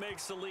through, and that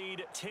makes the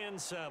lead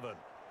 10-7.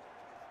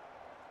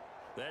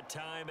 That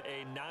time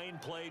a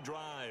 9-play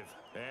drive,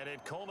 and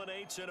it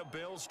culminates in a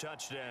Bills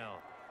touchdown.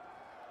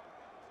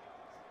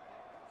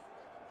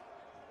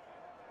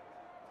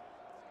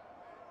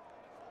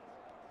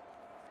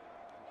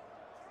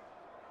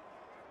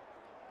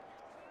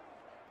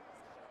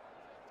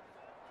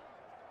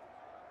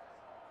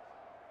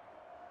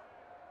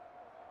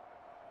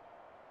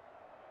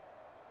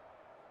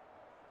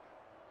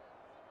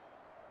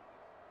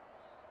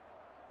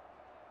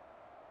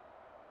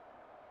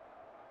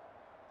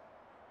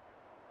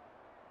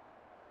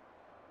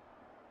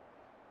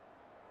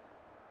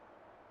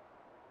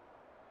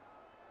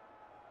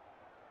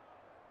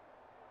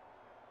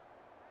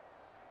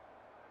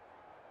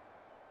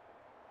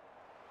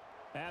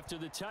 After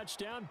the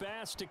touchdown,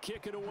 Bass to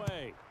kick it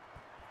away.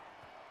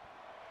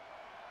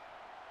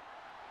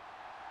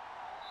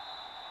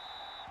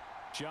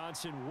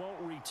 Johnson won't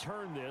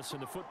return this,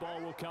 and the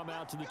football will come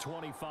out to the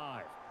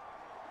 25.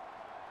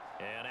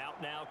 And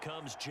out now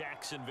comes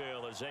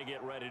Jacksonville as they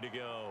get ready to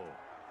go.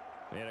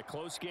 In a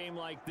close game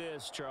like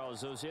this,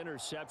 Charles, those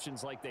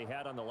interceptions like they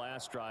had on the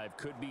last drive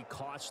could be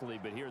costly,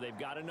 but here they've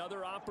got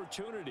another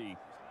opportunity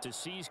to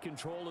seize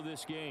control of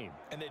this game.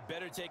 And they'd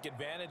better take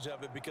advantage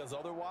of it, because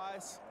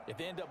otherwise, if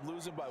they end up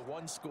losing by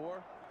 1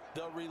 score,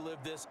 they'll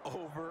relive this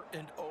over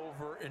and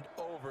over and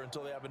over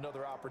until they have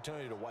another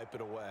opportunity to wipe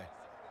it away.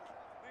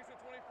 Lisa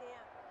 24.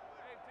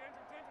 Hey, 10.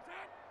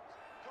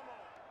 Come on.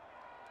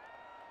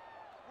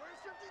 Where's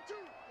 52?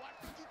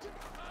 Watch 52.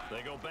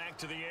 They go back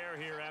to the air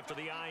here after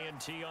the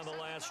INT on the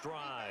last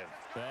drive.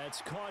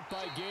 That's caught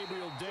by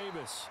Gabriel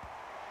Davis.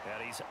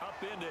 And he's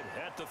upended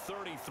at the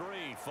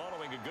 33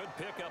 following a good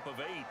pickup of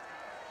 8.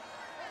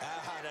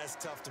 That's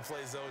tough to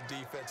play zone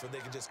defense when they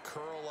can just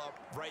curl up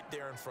right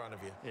there in front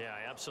of you. Yeah,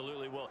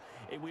 absolutely. Well,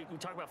 we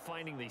talk about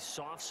finding the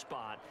soft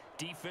spot.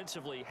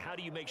 Defensively, how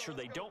do you make sure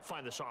they don't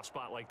find the soft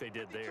spot like they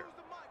did there?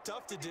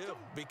 Tough to do,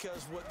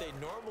 because what they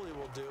normally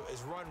will do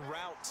is run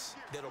routes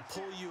that'll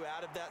pull you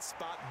out of that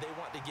spot they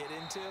want to get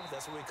into.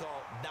 That's what we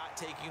call not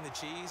taking the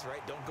cheese,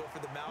 right? Don't go for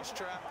the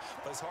mousetrap.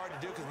 But it's hard to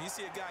do, because when you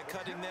see a guy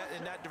cutting that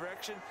in that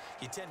direction,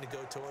 you tend to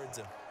go towards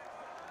him.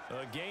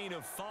 A gain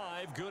of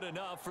 5, good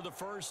enough for the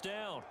first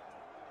down.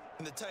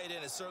 And the tight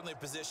end is certainly a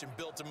position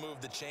built to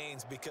move the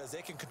chains, because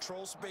they can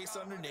control space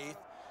underneath.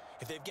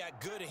 If they've got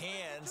good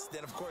hands,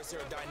 then of course they're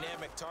a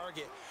dynamic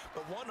target.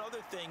 But one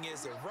other thing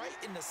is they're right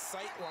in the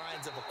sight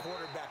lines of a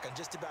quarterback on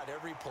just about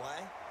every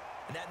play.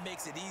 And that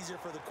makes it easier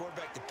for the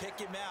quarterback to pick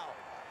him out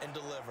and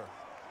deliver.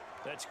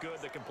 That's good.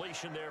 The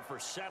completion there for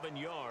 7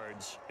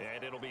 yards,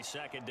 and it'll be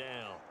second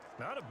down.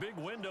 Not a big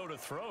window to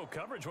throw.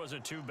 Coverage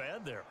wasn't too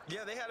bad there.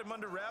 Yeah, they had him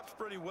under wraps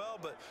pretty well,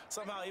 but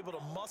somehow able to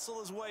muscle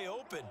his way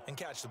open and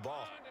catch the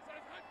ball.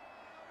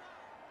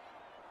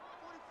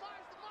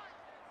 45's the mic.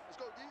 Let's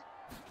go, D.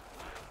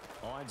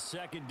 On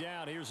second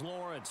down, here's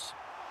Lawrence.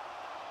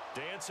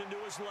 Dancing to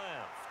his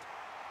left.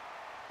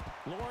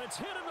 Lawrence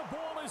hit and the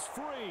ball is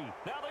free.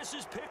 Now this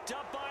is picked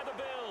up by the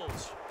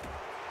Bills.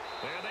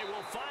 And they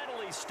will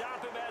finally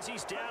stop him as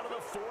he's down to the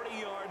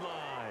 40-yard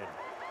line.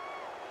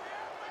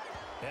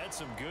 Had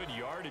some good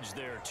yardage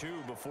there, too,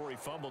 before he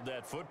fumbled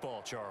that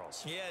football,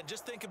 Charles. Yeah,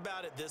 just think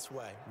about it this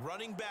way.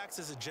 Running backs,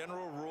 as a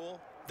general rule,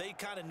 they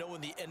kind of know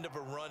when the end of a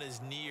run is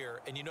near,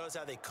 and you notice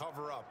how they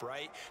cover up,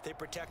 right? They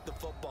protect the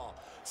football.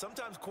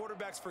 Sometimes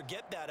quarterbacks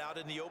forget that out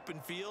in the open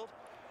field.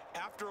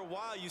 After a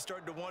while, you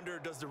start to wonder,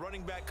 does the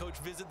running back coach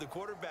visit the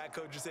quarterback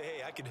coach and say,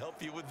 hey, I can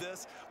help you with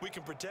this. We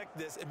can protect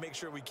this and make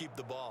sure we keep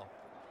the ball.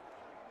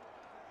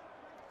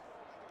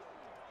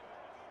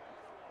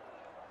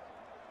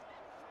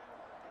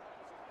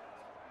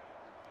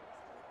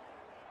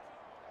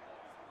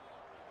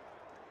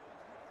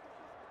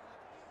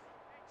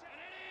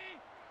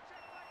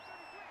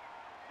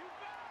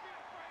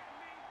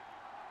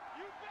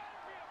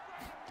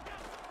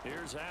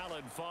 Here's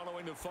Allen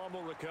following the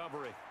fumble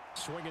recovery.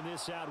 Swinging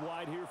this out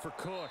wide here for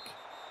Cook.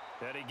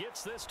 And he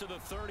gets this to the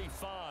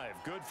 35.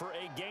 Good for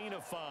a gain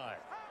of 5.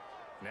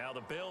 Now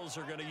the Bills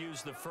are going to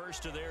use the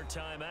first of their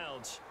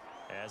timeouts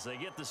as they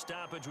get the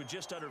stoppage with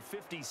just under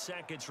 50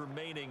 seconds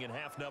remaining in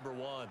half number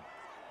 1.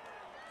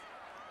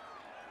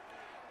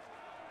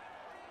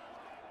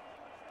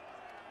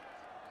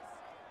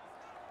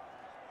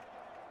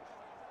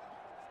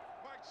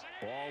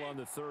 Ball on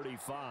the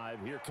 35.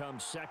 Here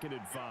comes 2nd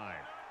and 5.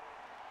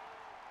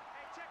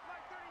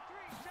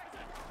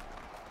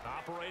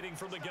 Operating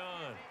from the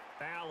gun.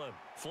 Allen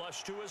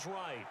flush to his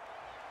right.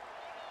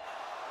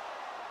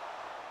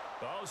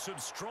 Oh, some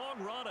strong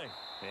running.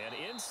 And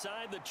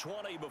inside the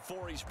 20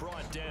 before he's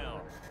brought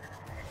down.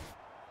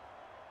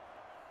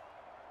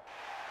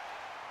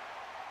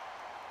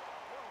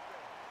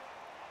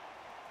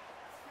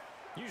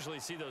 Usually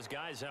see those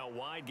guys out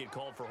wide get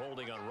called for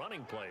holding on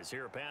running plays.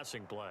 Here a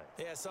passing play.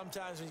 Yeah,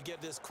 sometimes when you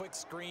get this quick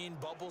screen,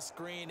 bubble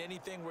screen,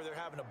 anything where they're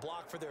having to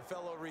block for their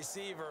fellow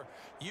receiver,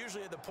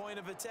 usually at the point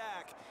of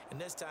attack, and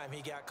this time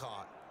he got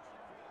caught.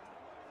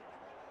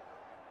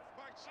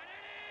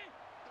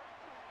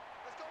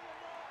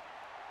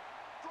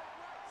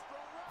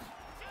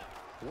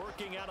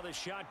 Working out of the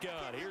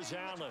shotgun. Here's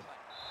Allen.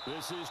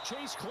 This is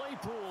Chase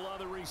Claypool on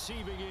the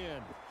receiving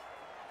end.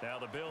 Now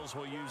the Bills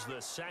will use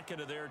the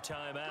second of their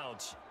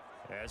timeouts,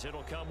 as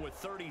it'll come with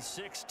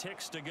 36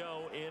 ticks to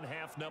go in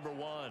half number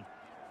 1.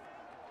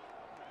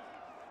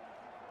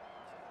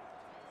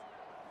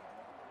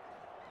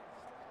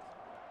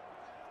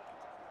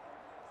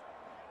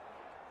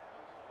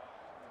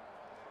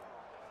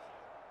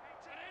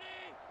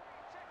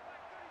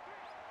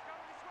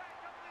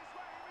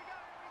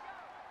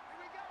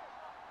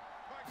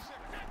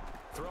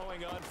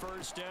 Throwing on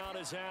first down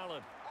is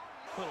Allen.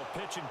 Little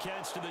pitch and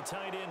catch to the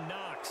tight end,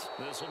 Knox.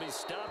 This will be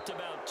stopped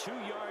about 2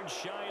 yards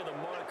shy of the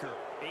marker.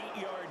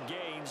 8-yard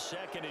gain,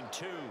 2nd and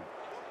 2.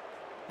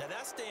 Now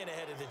that's staying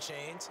ahead of the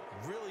chains.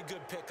 Really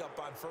good pickup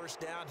on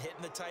first down,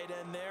 hitting the tight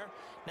end there.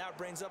 Now it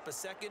brings up a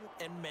 2nd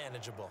and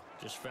manageable.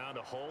 Just found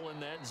a hole in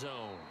that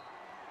zone.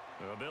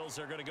 The Bills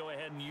are going to go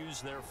ahead and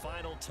use their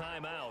final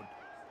timeout.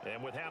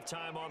 And with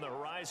halftime on the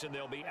horizon,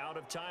 they'll be out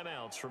of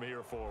timeouts from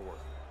here forward.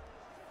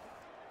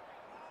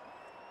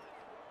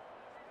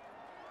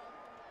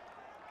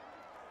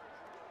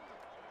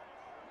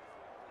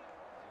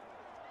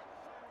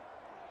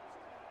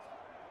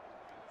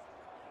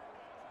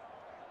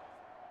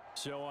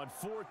 So on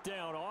 4th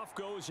down, off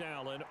goes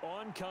Allen.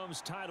 On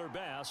comes Tyler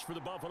Bass for the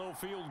Buffalo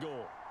field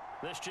goal.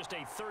 That's just a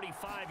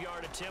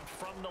 35-yard attempt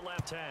from the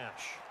left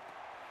hash.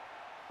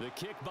 The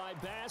kick by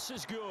Bass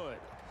is good.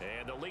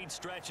 And the lead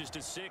stretches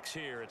to 6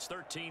 here. It's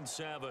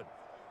 13-7.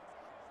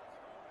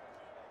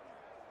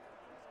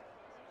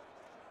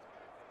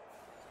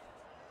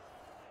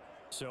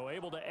 So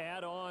able to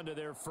add on to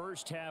their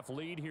first half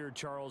lead here,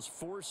 Charles,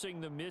 forcing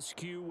the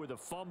miscue with a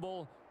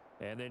fumble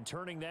and then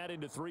turning that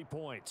into 3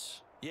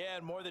 points. Yeah,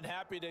 and more than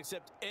happy to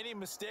accept any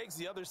mistakes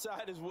the other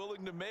side is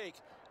willing to make.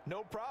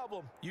 No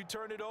problem. You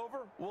turn it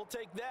over, we'll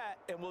take that,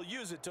 and we'll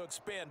use it to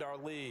expand our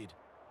lead.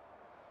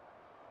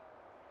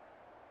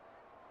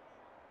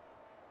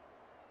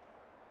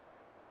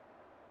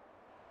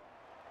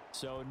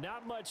 So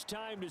not much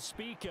time to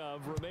speak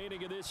of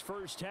remaining in this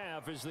first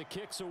half as the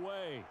kick's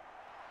away.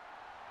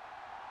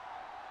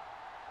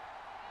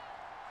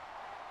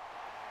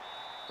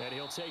 And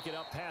he'll take it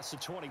up past the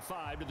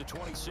 25 to the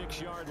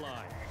 26-yard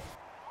line.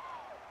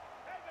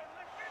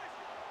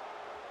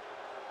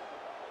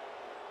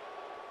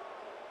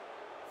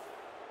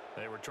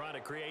 They were trying to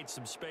create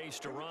some space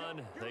to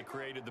run. They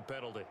created the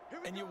penalty.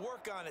 And you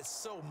work on it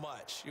so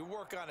much. You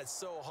work on it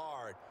so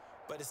hard.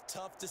 But it's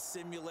tough to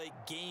simulate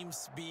game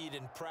speed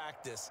in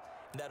practice.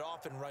 And that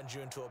often runs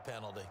you into a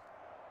penalty.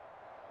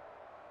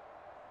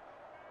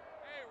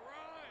 Hey,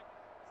 Ron.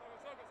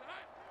 So it's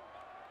hot.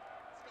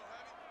 Let's go,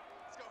 Heavy.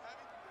 Let's go,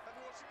 Heavy. Tell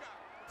me what you got.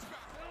 What you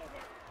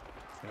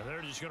got? Now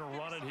they're just going to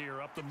run it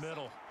here up the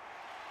middle.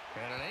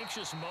 And an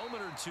anxious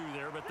moment or two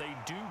there, but they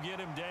do get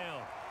him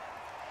down.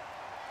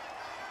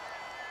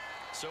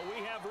 So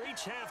we have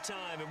reached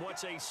halftime in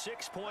what's a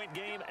 6-point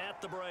game at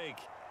the break.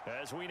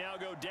 As we now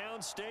go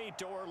downstate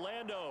to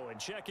Orlando and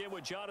check in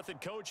with Jonathan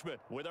Coachman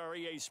with our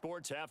EA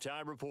Sports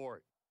Halftime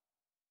Report.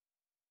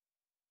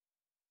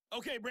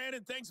 Okay,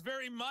 Brandon, thanks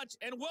very much,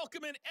 and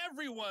welcome in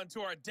everyone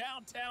to our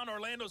downtown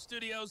Orlando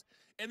studios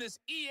in this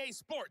EA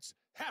Sports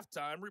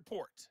Halftime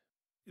Report.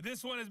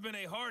 This one has been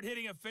a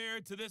hard-hitting affair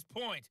to this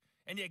point,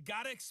 and you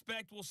got to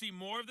expect we'll see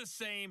more of the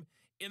same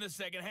in the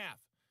second half.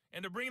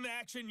 And to bring the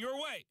action your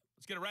way,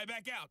 let's get it right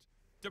back out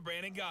to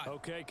Brandon Gott.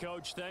 Okay,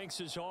 Coach, thanks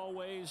as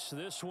always.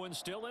 This one's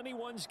still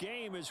anyone's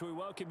game as we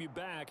welcome you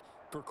back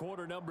for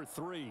quarter number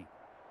 3.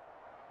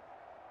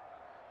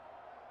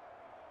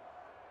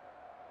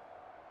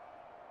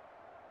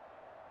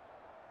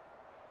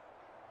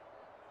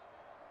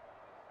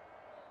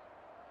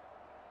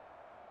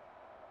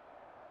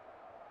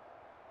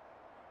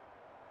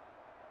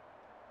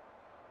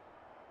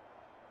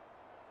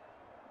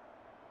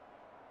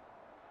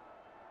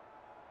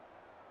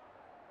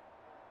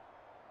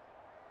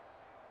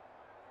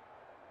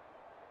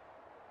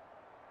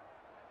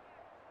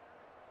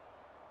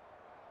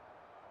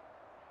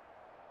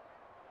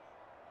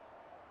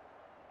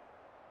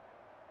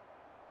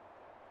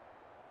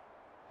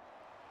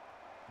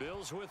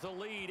 Bills with the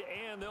lead,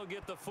 and they'll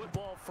get the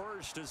football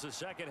first as the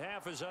second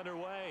half is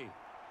underway.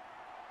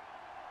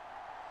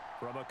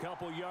 From a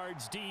couple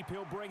yards deep,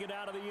 he'll bring it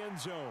out of the end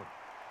zone.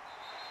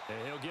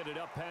 And he'll get it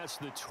up past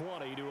the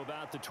 20 to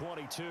about the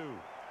 22.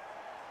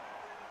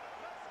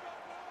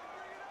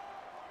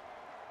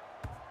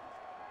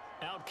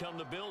 Out come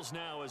the Bills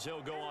now as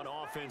they'll go on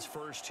offense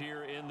first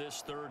here in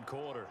this third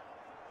quarter.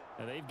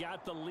 And they've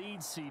got the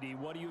lead, CD.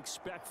 What do you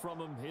expect from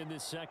them in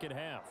this second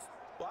half?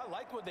 Well, I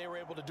like what they were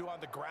able to do on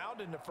the ground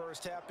in the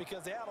first half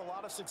because they had a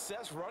lot of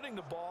success running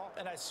the ball,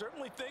 and I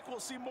certainly think we'll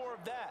see more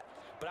of that.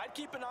 But I'd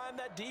keep an eye on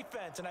that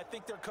defense, and I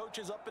think their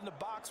coaches up in the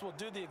box will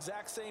do the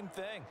exact same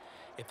thing.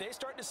 If they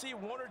start to see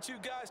 1 or 2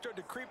 guys start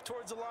to creep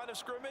towards the line of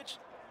scrimmage,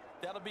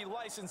 that'll be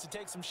licensed to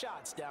take some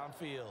shots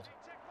downfield.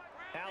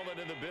 Allen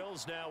and the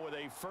Bills now with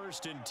a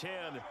 1st and 10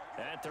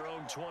 at their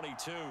own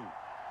 22.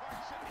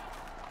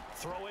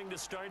 Throwing to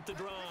start the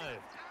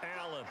drive.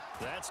 Allen,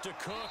 that's to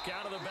Cook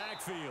out of the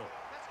backfield.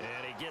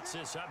 And he gets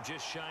this up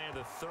just shy of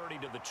the 30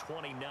 to the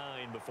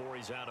 29 before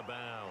he's out of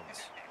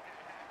bounds.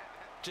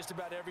 Just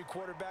about every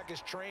quarterback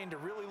is trained to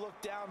really look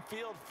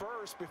downfield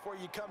first before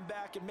you come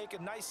back and make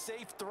a nice,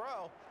 safe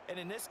throw. And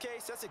in this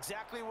case, that's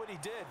exactly what he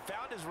did.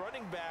 Found his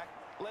running back,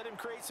 let him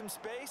create some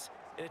space,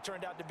 and it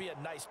turned out to be a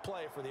nice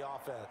play for the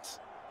offense.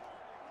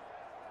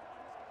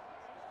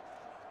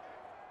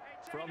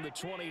 From the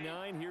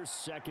 29, here's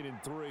 2nd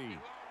and 3.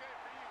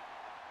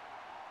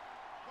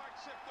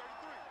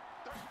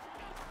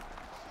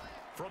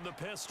 From the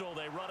pistol,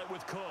 they run it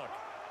with Cook.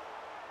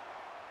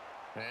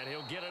 And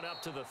he'll get it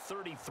up to the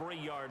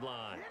 33-yard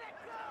line.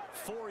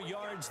 4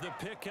 yards the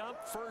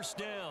pickup, first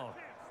down.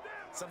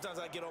 Sometimes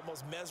I get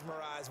almost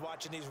mesmerized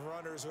watching these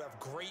runners who have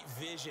great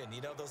vision.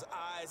 You know, those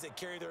eyes that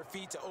carry their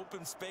feet to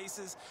open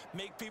spaces,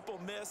 make people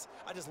miss.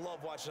 I just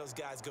love watching those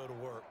guys go to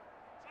work.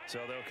 So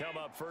they'll come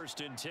up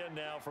 1st and 10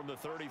 now from the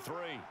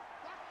 33.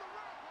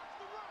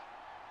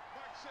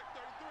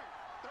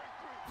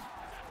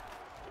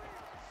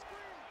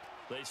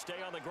 They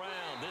stay on the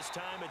ground. This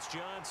time it's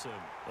Johnson.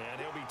 And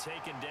he'll be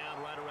taken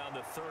down right around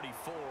the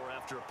 34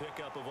 after a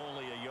pickup of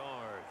only a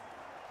yard.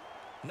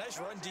 Nice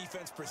run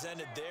defense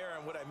presented there,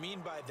 and what I mean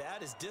by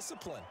that is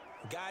discipline.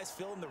 Guys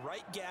filling the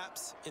right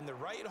gaps in the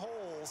right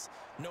holes,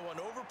 no one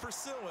over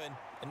pursuing,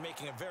 and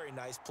making a very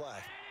nice play.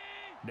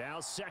 Now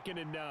 2nd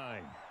and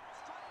 9.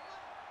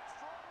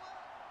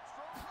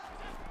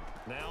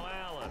 Now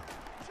Allen.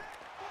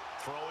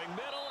 Throwing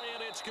middle,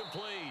 and it's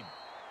complete.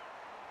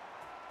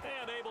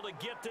 And able to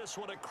get this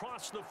one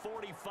across the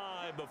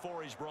 45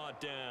 before he's brought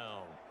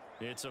down.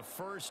 It's a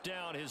first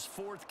down, his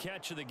 4th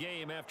catch of the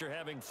game after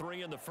having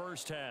 3 in the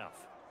first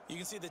half. You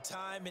can see the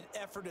time and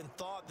effort and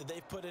thought that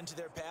they've put into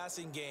their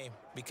passing game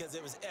because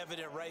it was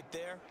evident right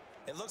there.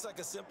 It looks like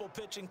a simple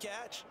pitch and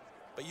catch,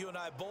 but you and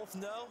I both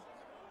know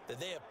that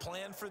they have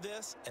planned for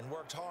this and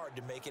worked hard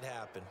to make it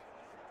happen.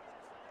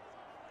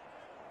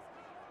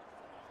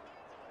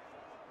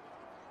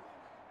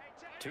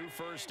 Two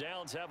first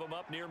downs have him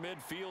up near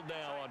midfield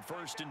now on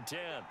 1st and 10.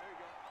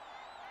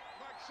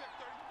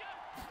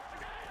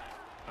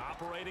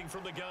 Operating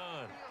from the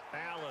gun,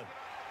 Allen.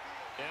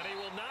 And he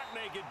will not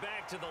make it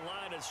back to the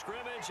line of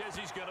scrimmage as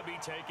he's going to be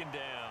taken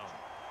down.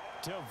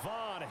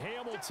 Devon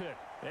Hamilton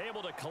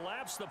able to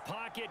collapse the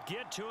pocket,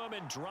 get to him,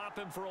 and drop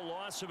him for a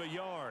loss of a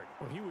yard.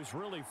 Well, he was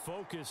really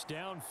focused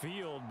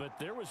downfield, but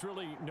there was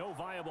really no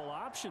viable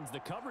options. The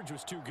coverage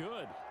was too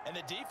good. And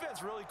the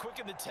defense really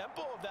quickened the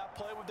tempo of that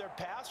play with their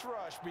pass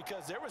rush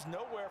because there was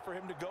nowhere for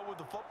him to go with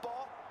the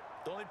football.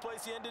 The only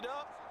place he ended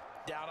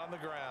up, down on the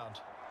ground.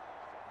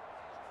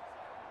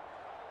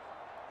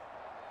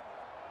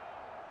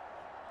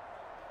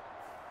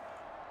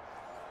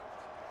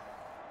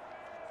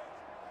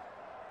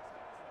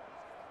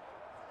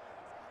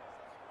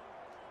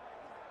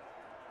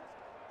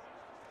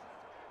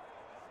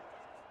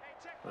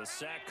 The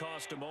sack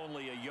cost him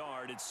only a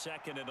yard. It's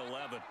 2nd and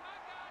 11.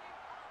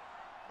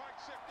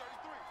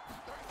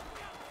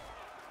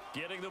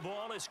 Getting the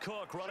ball is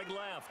Cook running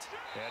left.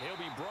 And he'll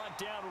be brought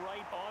down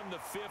right on the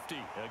 50.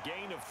 A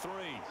gain of 3.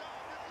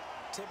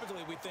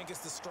 Typically, we think it's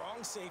the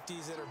strong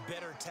safeties that are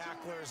better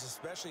tacklers,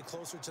 especially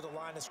closer to the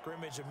line of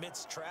scrimmage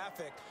amidst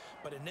traffic.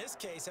 But in this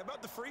case, how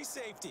about the free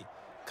safety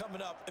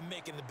coming up and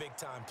making the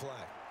big-time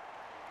play?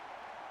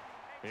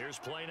 Here's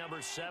play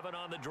number 7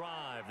 on the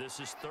drive. This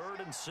is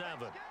 3rd and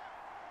 7.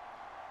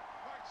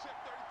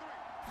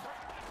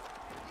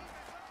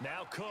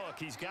 Now Cook,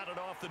 he's got it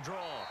off the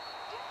draw.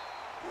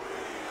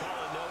 Call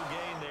it no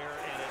gain there,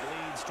 and it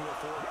leads to a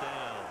 4th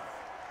down.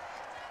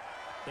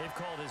 They've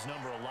called his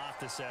number a lot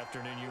this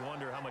afternoon. You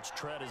wonder how much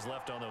tread is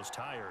left on those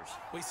tires.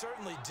 We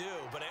certainly do,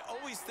 but I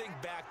always think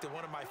back to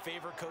one of my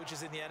favorite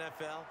coaches in the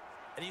NFL.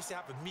 And he used to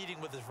have a meeting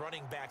with his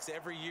running backs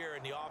every year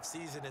in the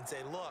offseason and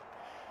say, look,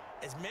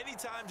 as many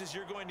times as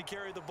you're going to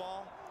carry the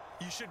ball,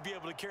 you should be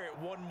able to carry it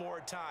one more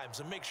time,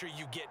 so make sure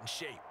you get in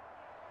shape.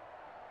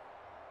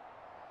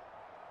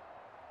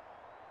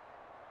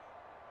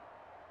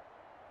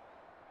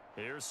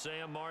 Here's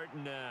Sam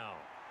Martin now.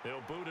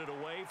 He'll boot it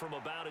away from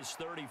about his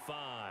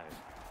 35.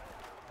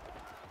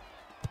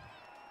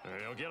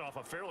 He'll get off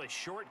a fairly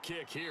short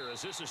kick here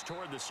as this is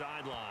toward the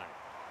sideline.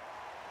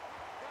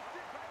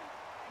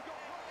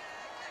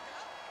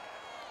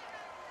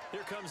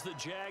 Here comes the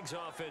Jags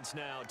offense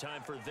now.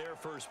 Time for their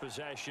first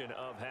possession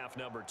of half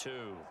number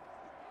 2.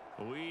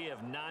 We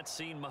have not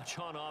seen much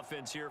on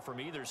offense here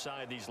from either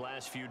side these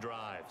last few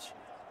drives.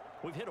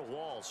 We've hit a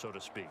wall, so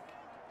to speak.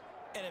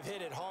 And have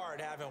hit it hard,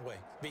 haven't we?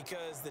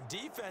 Because the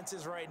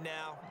defenses right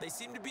now, they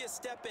seem to be a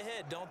step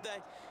ahead, don't they?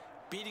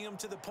 Beating them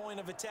to the point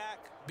of attack,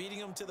 beating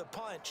them to the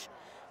punch.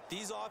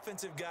 These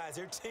offensive guys,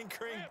 they're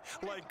tinkering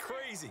like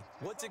crazy.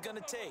 What's it going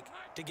to take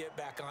to get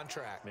back on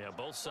track? Yeah,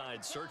 both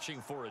sides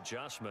searching for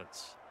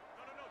adjustments.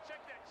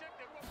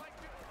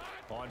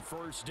 On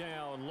 1st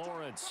down,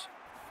 Lawrence.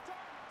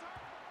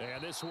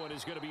 And this one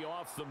is going to be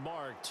off the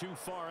mark, too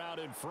far out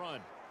in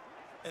front.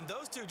 And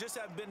those two just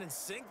haven't been in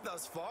sync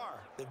thus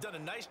far. They've done a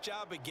nice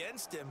job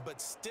against him,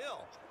 but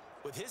still,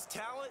 with his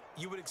talent,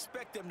 you would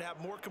expect them to have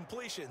more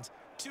completions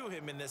to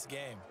him in this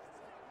game.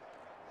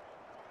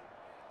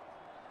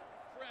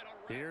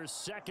 Here's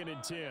 2nd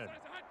and 10.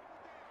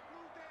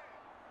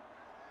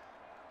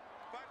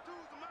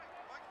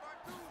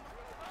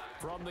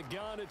 From the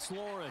gun, it's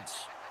Lawrence.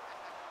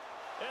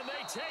 And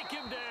they take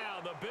him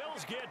down. The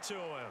Bills get to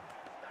him.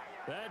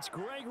 That's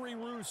Gregory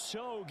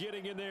Rousseau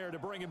getting in there to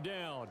bring him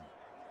down.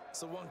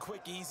 So one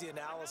quick, easy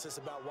analysis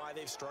about why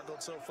they've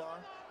struggled so far.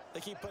 They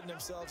keep putting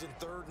themselves in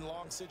 3rd and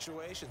long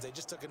situations. They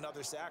just took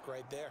another sack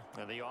right there.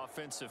 And the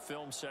offensive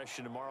film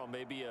session tomorrow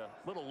may be a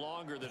little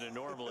longer than it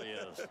normally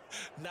is.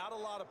 Not a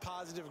lot of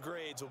positive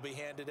grades will be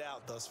handed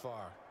out thus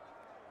far.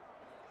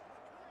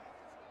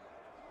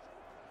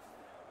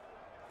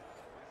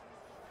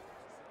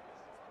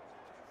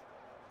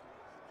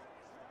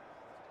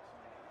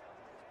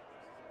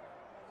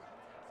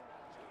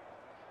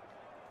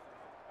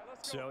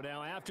 So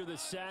now after the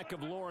sack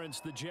of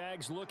Lawrence, the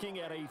Jags looking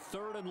at a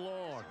 3rd and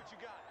long.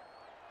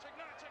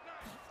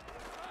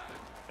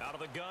 Out of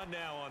the gun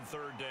now on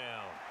 3rd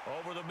down.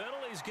 Over the middle,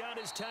 he's got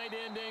his tight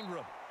end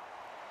Ingram.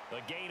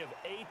 A gain of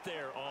 8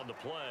 there on the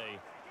play.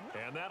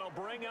 And that'll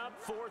bring up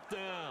 4th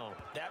down.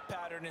 That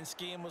pattern and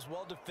scheme was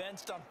well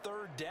defensed on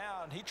 3rd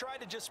down. He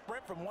tried to just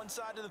sprint from one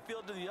side of the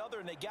field to the other,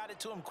 and they got it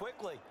to him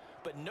quickly.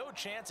 But no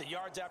chance at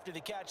yards after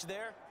the catch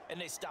there,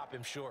 and they stop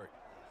him short.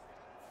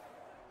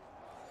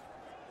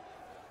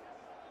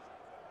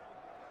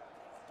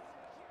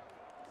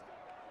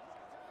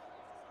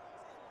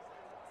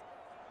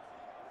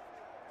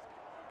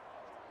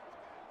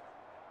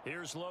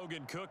 Here's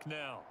Logan Cook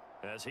now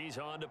as he's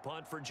on to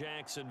punt for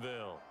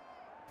Jacksonville.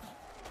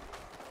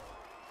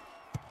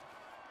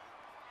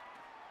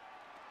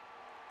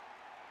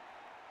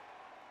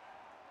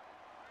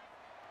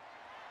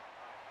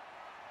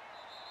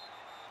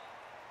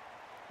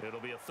 It'll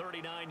be a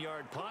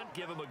 39-yard punt.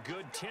 Give him a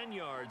good 10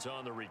 yards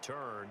on the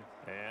return.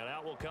 And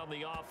out will come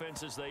the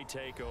offense as they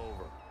take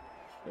over.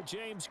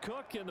 James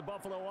Cook and the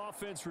Buffalo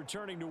offense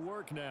returning to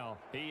work now.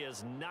 He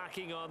is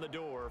knocking on the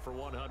door for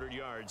 100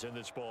 yards in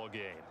this ball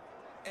game.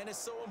 And it's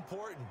so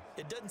important.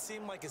 It doesn't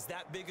seem like it's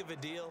that big of a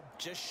deal.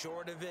 Just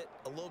short of it,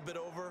 a little bit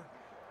over.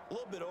 A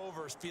little bit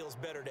over feels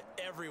better to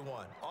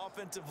everyone.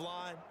 Offensive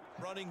line,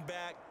 running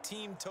back,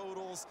 team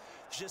totals.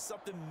 There's just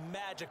something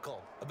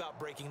magical about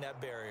breaking that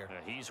barrier.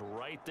 He's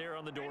right there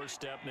on the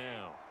doorstep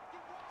now.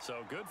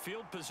 So good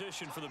field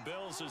position for the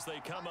Bills as they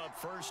come up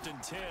 1st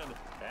and 10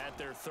 at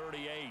their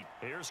 38.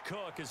 Here's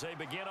Cook as they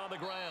begin on the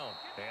ground.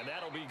 And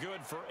that'll be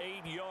good for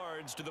 8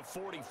 yards to the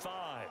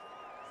 45.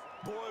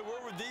 Boy,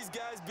 where would these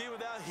guys be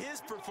without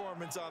his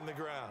performance on the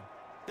ground?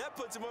 That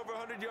puts him over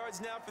 100 yards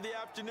now for the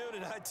afternoon,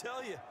 and I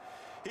tell you,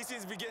 he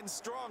seems to be getting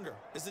stronger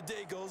as the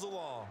day goes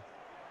along.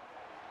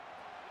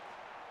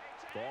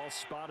 Ball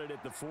spotted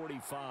at the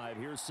 45.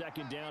 Here's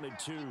 2nd down and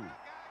 2.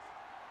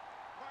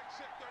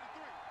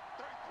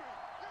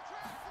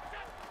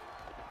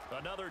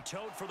 Another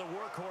tote for the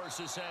workhorse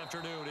this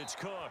afternoon. It's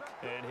Cook,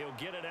 and he'll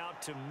get it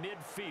out to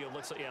midfield.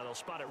 Looks like, yeah, they'll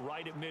spot it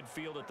right at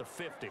midfield at the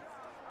 50.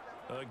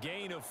 A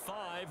gain of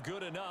 5,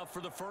 good enough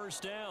for the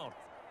 1st down.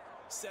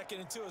 2nd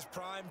and 2 is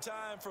prime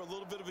time for a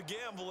little bit of a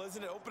gamble,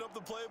 isn't it? Open up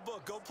the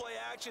playbook, go play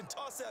action,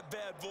 toss that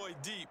bad boy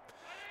deep.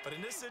 But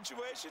in this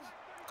situation,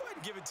 go ahead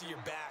and give it to your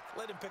back.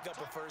 Let him pick up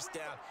a 1st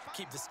down,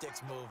 keep the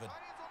sticks moving.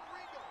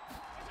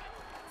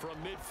 From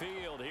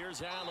midfield,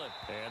 here's Allen.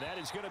 And that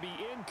is going to be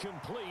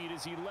incomplete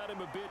as he led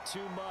him a bit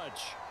too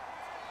much.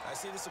 I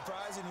see the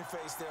surprise in your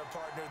face there,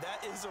 partner.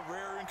 That is a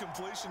rare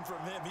incompletion from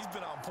him. He's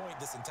been on point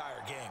this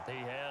entire game.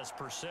 He has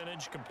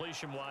percentage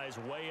completion-wise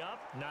way up.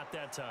 Not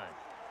that time.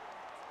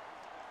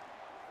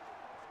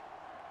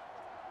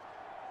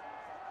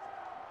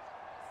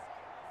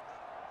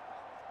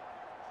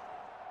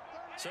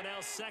 So now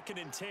 2nd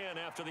and 10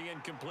 after the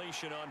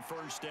incompletion on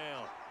 1st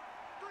down.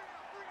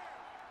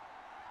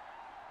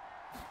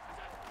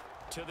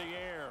 To the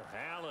air,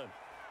 Allen.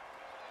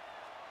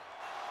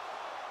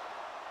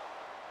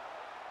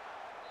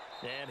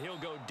 And he'll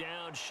go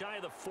down shy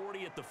of the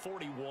 40 at the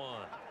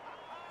 41.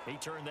 He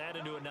turned that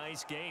into a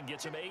nice gain.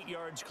 Gets him 8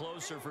 yards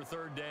closer for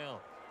 3rd down.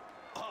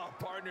 Oh,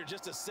 partner,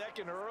 just a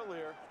second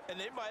earlier, and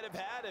they might have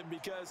had him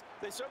because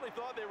they certainly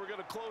thought they were going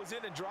to close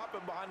in and drop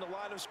him behind the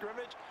line of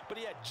scrimmage, but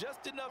he had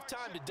just enough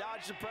time to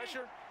dodge the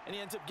pressure, and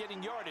he ends up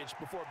getting yardage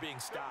before being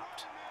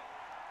stopped.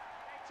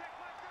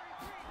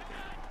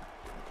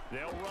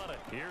 They'll run it.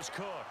 Here's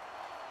Cook.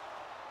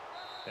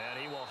 And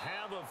he will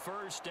have a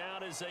 1st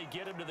down as they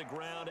get him to the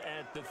ground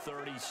at the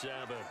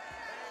 37.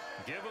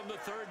 Give him the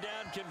 3rd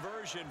down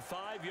conversion,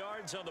 5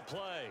 yards on the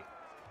play.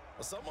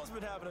 Well, someone's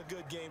been having a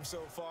good game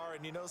so far,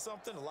 and you know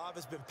something? A lot of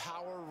it's been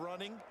power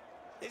running.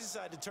 They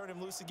decided to turn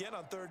him loose again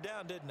on 3rd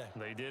down, didn't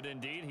they? They did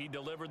indeed. He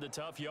delivered the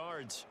tough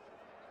yards.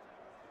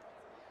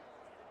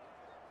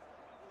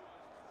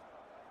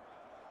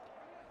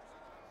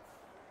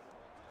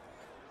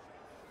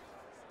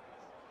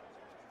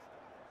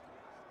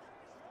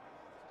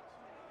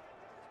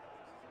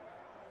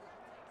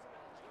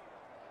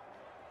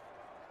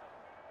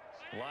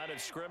 Line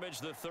of scrimmage,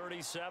 the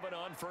 37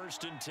 on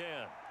 1st and 10.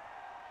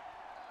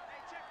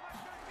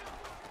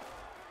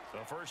 The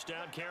 1st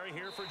down carry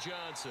here for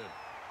Johnson.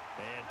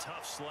 And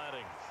tough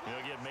sledding.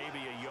 He'll get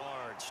maybe a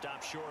yard.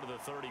 Stop short of the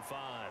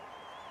 35.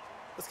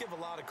 Let's give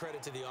a lot of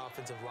credit to the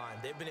offensive line.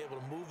 They've been able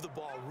to move the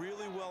ball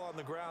really well on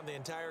the ground the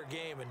entire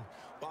game. And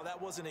while that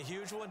wasn't a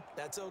huge one,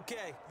 that's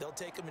okay. They'll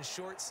take them in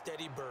short,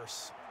 steady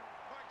bursts.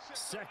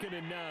 2nd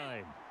and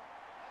 9.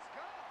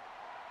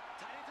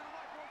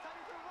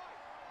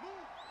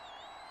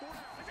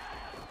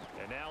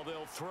 And now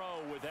they'll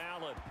throw with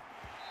Allen.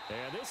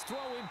 And this throw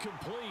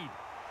incomplete.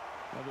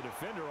 Now the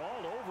defender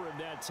all over him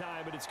that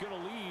time, but it's going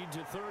to lead to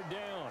 3rd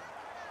down.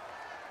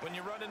 When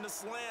you run in the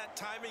slant,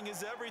 timing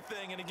is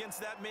everything. And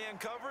against that man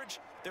coverage,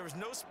 there was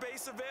no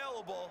space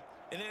available,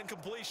 and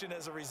incompletion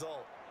as a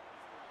result.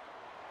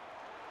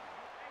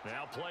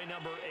 Now play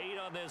number 8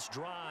 on this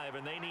drive,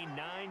 and they need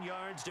 9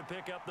 yards to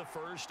pick up the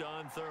first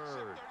on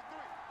 3rd.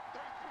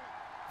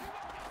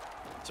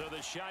 So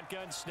the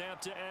shotgun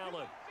snap to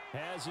Allen.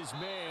 Has his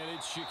man,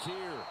 it's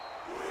Shakir.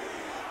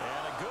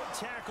 And a good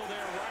tackle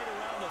there right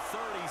around the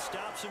 30.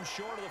 Stops him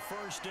short of the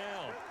first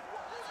down.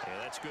 And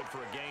that's good for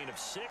a gain of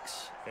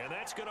 6. And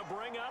that's going to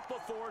bring up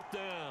a 4th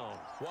down.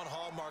 One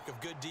hallmark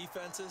of good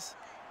defenses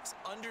is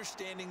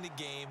understanding the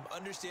game,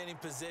 understanding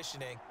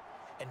positioning,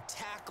 and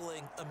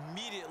tackling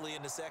immediately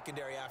in the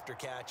secondary after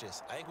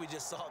catches. I think we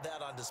just saw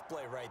that on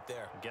display right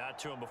there. Got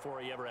to him before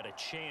he ever had a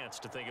chance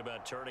to think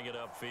about turning it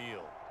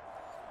upfield.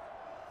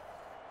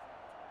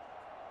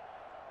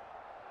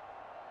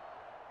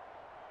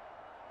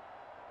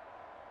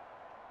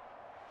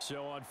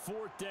 So on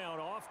 4th down,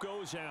 off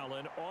goes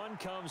Allen. On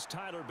comes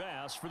Tyler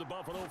Bass for the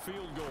Buffalo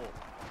field goal.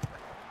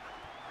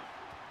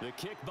 The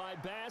kick by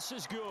Bass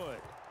is good.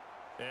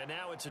 And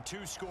now it's a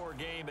 2-score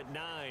game at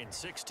 9,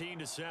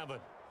 16-7.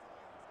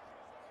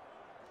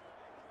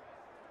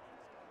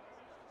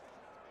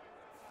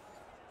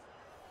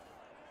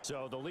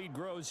 So the lead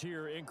grows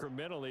here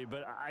incrementally,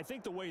 but I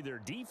think the way their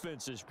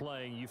defense is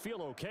playing, you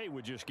feel okay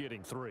with just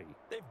getting 3.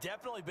 They've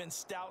definitely been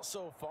stout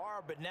so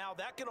far, but now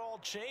that can all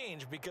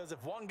change because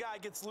if one guy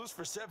gets loose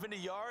for 70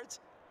 yards,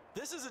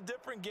 this is a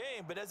different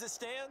game. But as it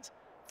stands,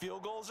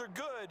 field goals are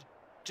good.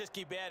 Just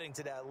keep adding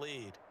to that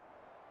lead.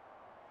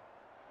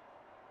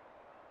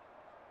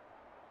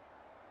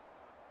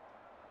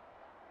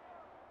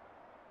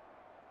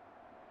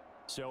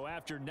 So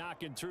after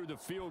knocking through the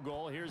field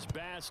goal, here's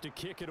Bass to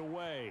kick it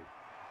away.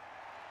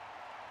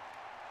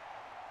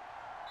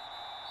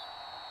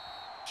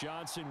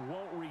 Johnson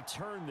won't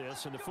return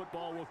this, and the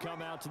football will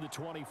come out to the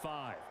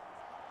 25.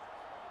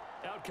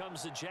 Out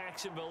comes the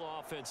Jacksonville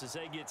offense as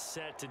they get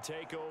set to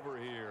take over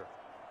here.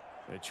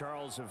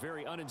 Charles, a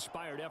very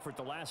uninspired effort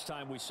the last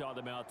time we saw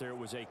them out there. It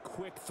was a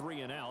quick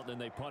 3-and-out, then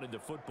they punted the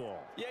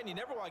football. Yeah, and you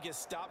never want to get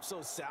stopped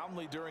so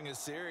soundly during a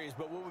series,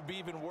 but what would be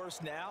even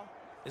worse now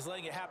is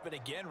letting it happen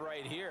again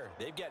right here.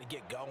 They've got to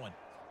get going.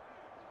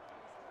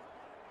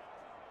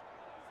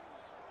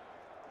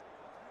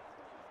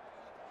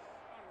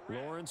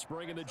 Lawrence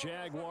bringing the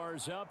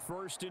Jaguars up,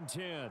 1st and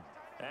 10.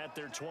 At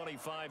their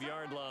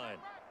 25-yard line.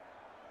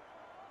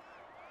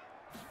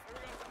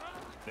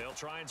 They'll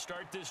try and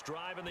start this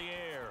drive in the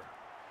air.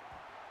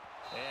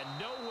 And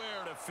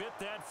nowhere to fit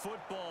that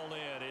football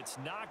in. It's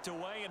knocked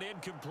away and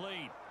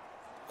incomplete.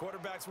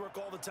 Quarterbacks work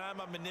all the time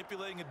on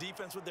manipulating a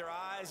defense with their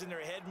eyes and their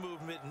head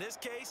movement. In this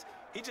case,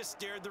 he just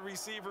stared the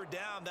receiver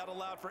down. That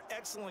allowed for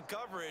excellent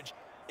coverage,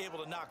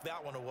 able to knock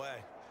that one away.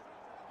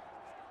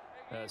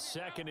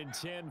 2nd and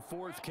 10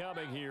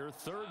 forthcoming here.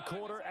 3rd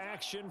quarter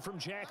action from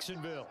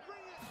Jacksonville.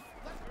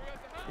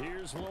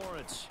 Here's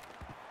Lawrence.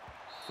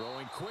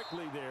 Throwing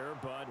quickly there,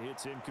 but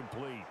it's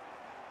incomplete.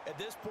 At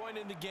this point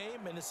in the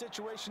game, in the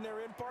situation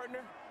they're in,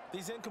 partner,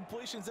 these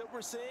incompletions that we're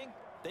seeing,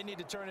 they need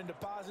to turn into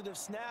positive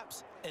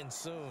snaps, and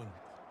soon.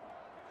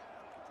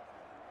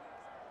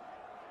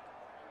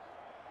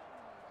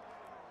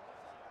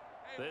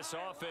 This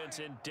offense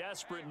in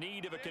desperate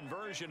need of a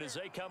conversion as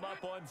they come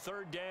up on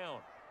 3rd down.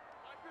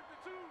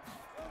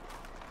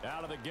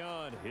 Out of the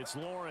gun, it's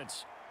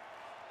Lawrence.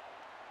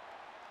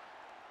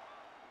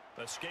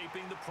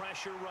 Escaping the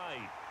pressure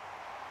right.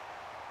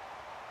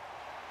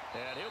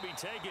 And he'll be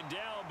taken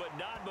down, but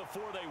not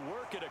before they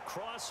work it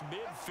across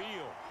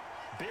midfield.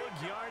 Big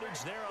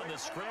yardage there on the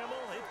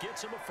scramble. It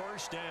gets him a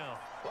 1st down.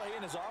 Well, he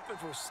and his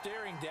offense were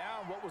staring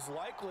down what was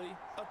likely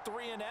a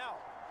 3-and-out.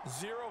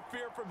 Zero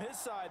fear from his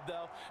side,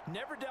 though.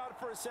 Never doubted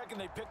for a second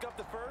they pick up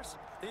the first.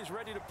 He's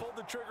ready to pull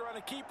the trigger on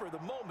a keeper the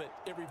moment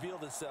it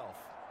revealed itself.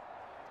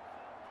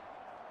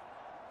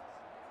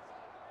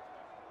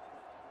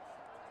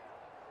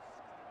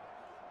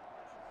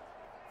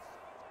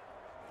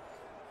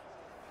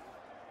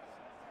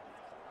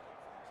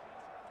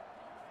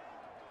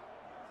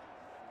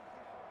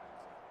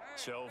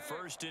 So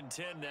 1st and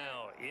 10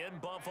 now in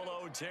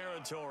Buffalo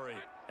territory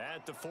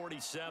at the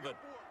 47.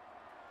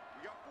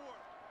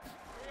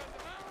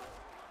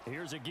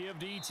 Here's a give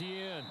to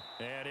Etienne.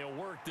 And he'll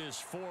work this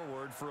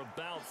forward for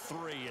about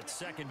 3 at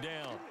 2nd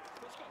down.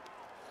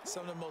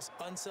 Some of the most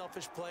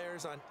unselfish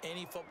players on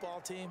any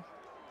football team,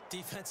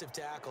 defensive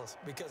tackles,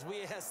 because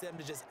we ask them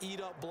to just eat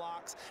up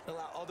blocks and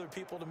allow other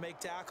people to make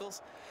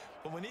tackles.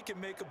 But when he can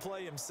make a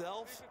play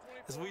himself,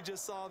 as we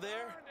just saw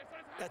there,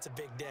 that's a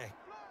big day.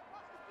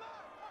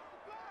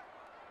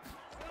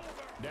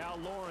 Now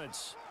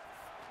Lawrence.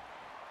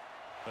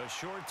 A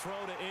short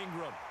throw to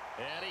Ingram.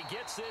 And he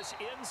gets this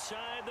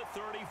inside the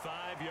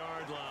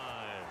 35-yard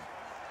line.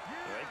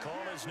 They call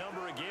his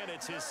number again.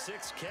 It's his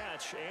 6th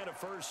catch and a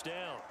first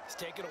down. It's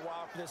taken a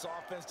while for this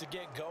offense to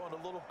get going.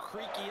 A little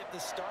creaky at the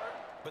start,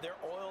 but they're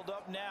oiled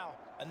up now.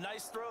 A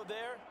nice throw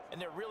there,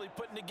 and they're really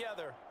putting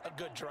together a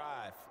good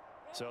drive.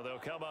 So they'll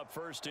come up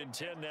 1st and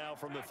 10 now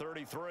from the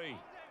 33.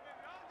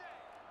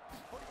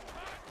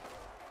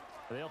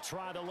 They'll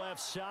try the left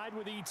side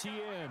with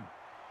ETN.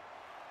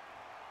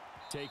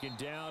 Taken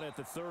down at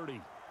the 30.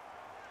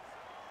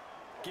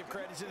 Give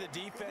credit to the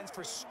defense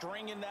for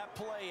stringing that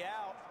play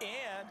out,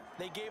 and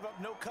they gave up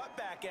no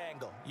cutback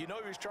angle. You know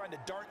he was trying to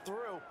dart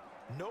through.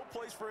 No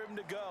place for him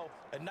to go.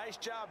 A nice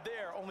job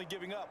there, only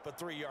giving up a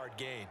 3-yard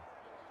gain.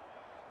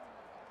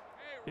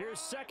 Here's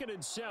 2nd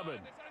and 7.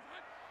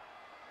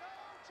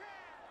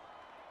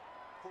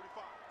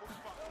 45.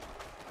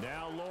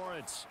 Now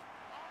Lawrence.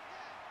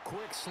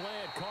 Quick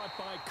slant caught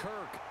by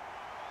Kirk.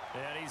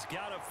 And he's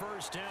got a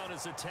first down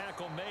as a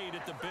tackle made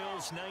at the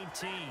Bills'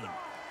 19.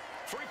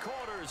 3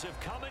 quarters have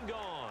come and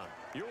gone.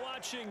 You're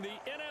watching the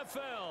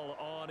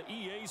NFL on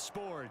EA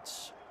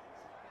Sports.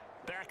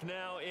 Back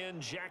now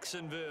in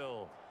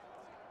Jacksonville.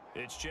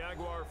 It's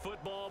Jaguar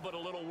football, but a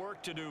little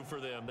work to do for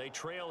them. They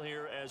trail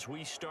here as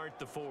we start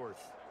the 4th.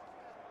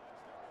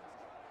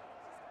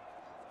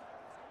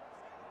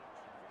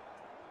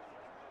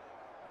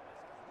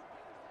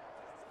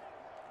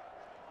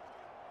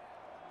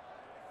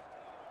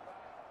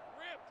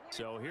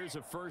 So here's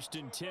a 1st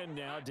and 10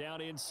 now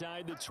down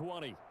inside the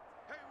 20.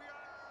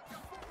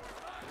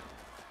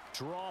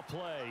 Draw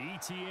play,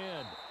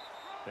 ETN.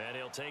 And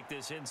he'll take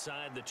this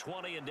inside the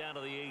 20 and down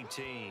to the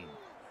 18.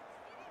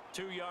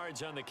 2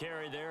 yards on the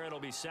carry there. It'll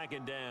be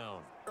 2nd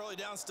down. Early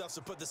down stuff's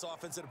to put this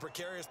offense in a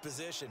precarious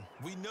position.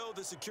 We know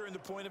that securing the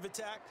point of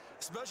attack,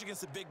 especially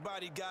against the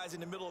big-bodied guys in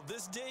the middle of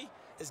this D,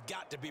 has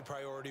got to be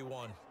priority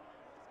 1.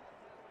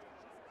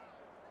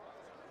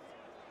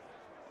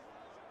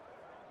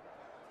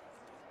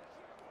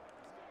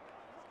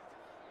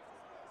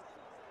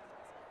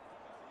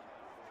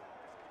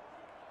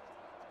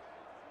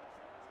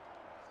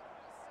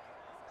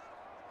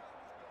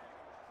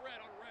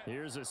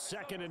 Here's a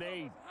 2nd and 8.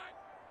 I don't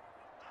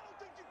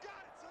think you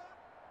got it, son.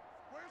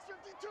 Where's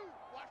 52?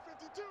 Watch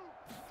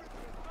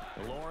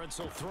 52. Lawrence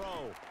will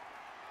throw.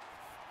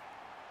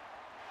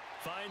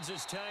 Finds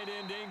his tight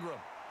end Ingram.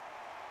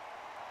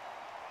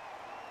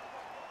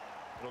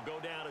 It'll go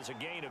down as a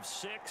gain of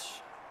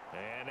 6.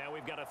 And now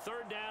we've got a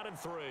 3rd down and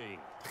 3.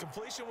 The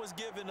completion was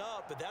given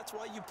up, but that's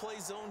why you play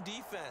zone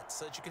defense,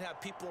 so that you can have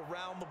people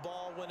around the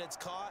ball when it's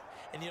caught,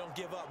 and you don't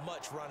give up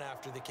much run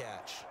after the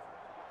catch.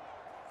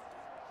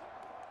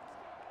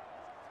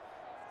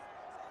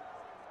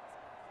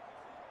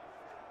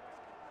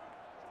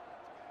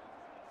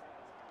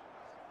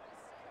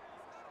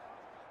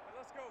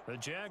 The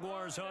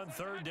Jaguars on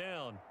 3rd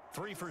down.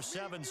 3 for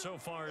 7 so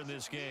far in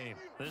this game.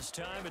 This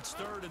time it's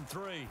 3rd and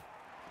 3.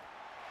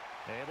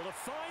 Able to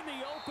find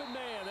the open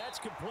man. That's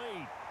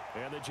complete.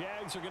 And the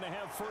Jags are going to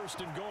have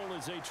 1st and goal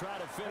as they try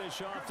to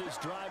finish off this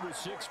drive with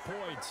 6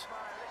 points.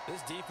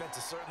 This defense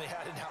has certainly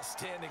had an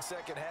outstanding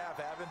second half,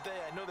 haven't they?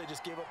 I know they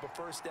just gave up a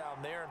first down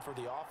there, and for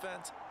the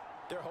offense,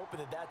 they're hoping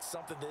that that's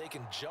something that they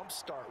can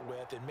jumpstart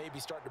with and maybe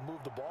start to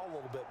move the ball a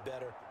little bit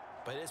better.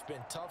 But it's been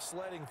tough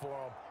sledding for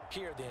them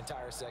here the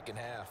entire second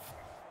half.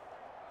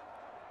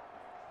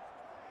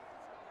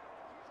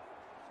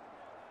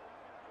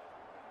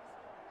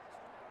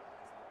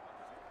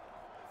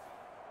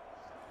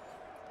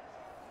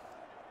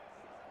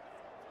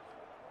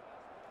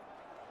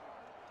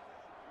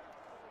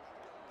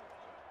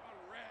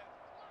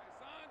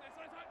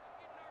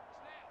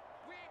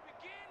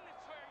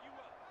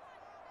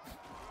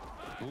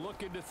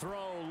 Looking to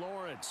throw,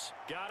 Lawrence.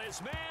 Got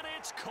his man,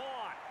 it's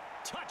caught.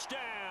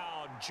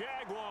 Touchdown,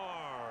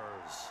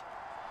 Jaguars.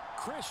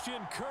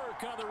 Christian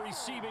Kirk on the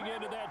receiving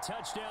end of that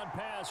touchdown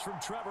pass from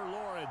Trevor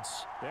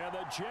Lawrence. And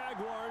the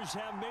Jaguars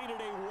have made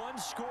it a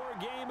 1-score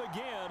game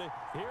again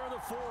here in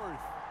the 4th.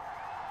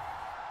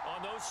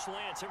 On those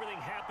slants, everything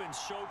happens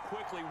so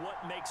quickly. What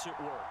makes it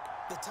work?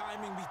 The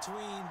timing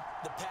between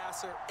the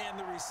passer and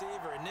the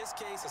receiver. In this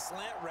case, a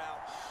slant route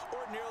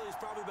ordinarily is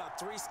probably about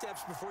 3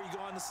 steps before you go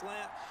on the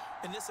slant.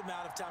 In this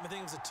amount of time, I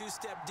think it was a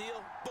 2-step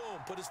deal.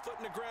 Boom, put his foot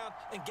in the ground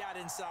and got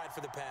inside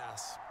for the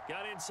pass.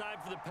 Got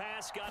inside for the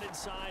pass, got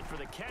inside for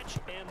the catch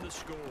and the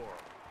score.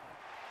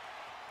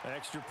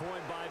 Extra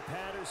point by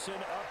Patterson,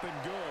 up and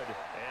good.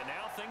 And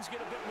now things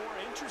get a bit more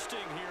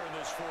interesting here in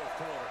this 4th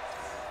quarter.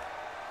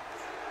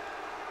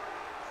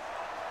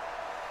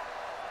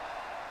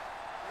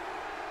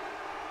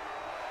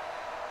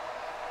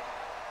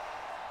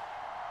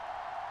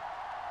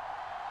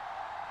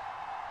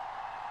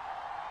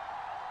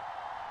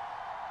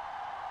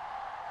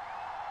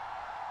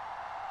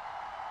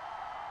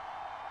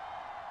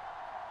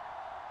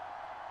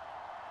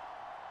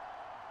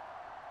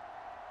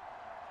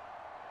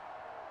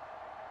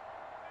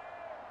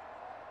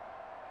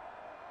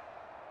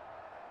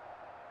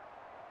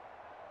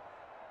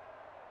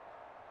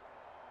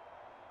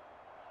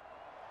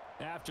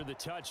 after the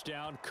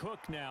touchdown. Cook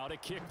now to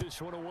kick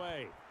this one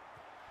away.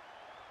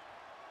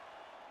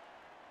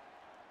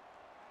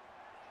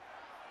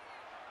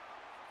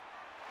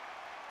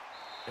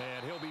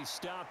 And he'll be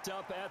stopped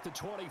up at the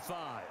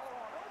 25.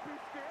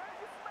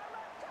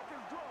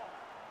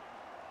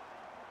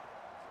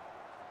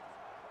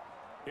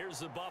 Here's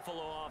the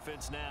Buffalo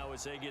offense now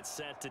as they get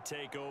set to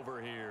take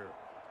over here.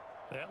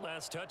 That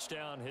last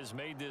touchdown has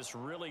made this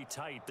really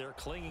tight. They're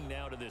clinging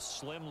now to this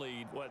slim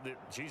lead.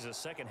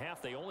 Second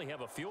half, they only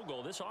have a field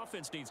goal. This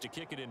offense needs to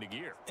kick it into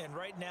gear. And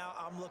right now,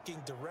 I'm looking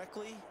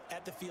directly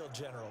at the field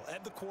general,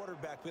 at the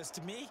quarterback, because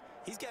to me,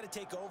 he's got to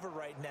take over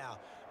right now.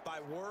 By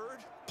word,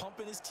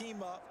 pumping his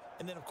team up,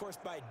 and then, of course,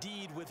 by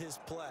deed with his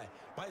play.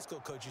 My high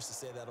school coach used to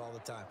say that all the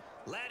time.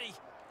 Laddie,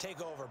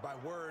 take over by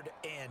word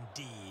and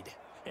deed.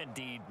 And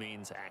deed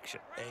means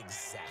action.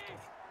 Exactly.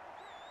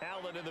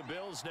 Allen and the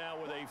Bills now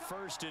with a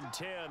 1st and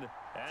 10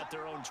 at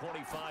their own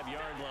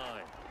 25-yard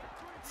line.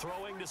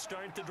 Throwing to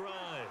start the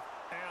drive.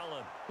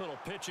 Allen, little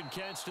pitch and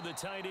catch to the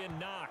tight end,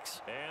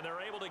 Knox. And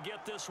they're able to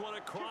get this one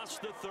across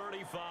the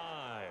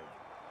 35.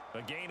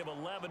 A gain of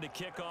 11 to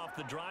kick off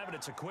the drive, and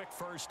it's a quick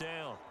 1st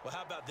down. Well,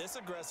 how about this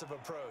aggressive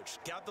approach?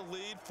 Got the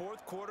lead,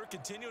 4th quarter,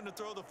 continuing to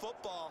throw the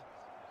football.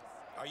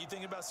 Are you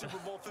thinking about Super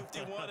Bowl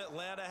 51?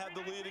 Atlanta had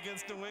the lead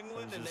against New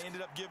England, and they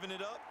ended up giving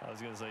it up? I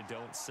was going to say,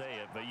 don't say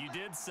it, but you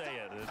did say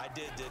it. I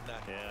did, didn't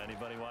I? Yeah,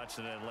 anybody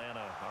watching in Atlanta,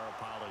 our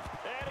apologies.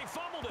 And he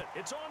fumbled it.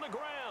 It's on the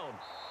ground.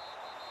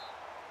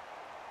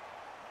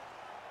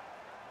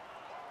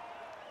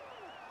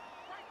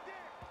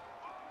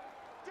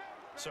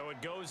 So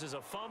it goes as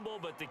a fumble,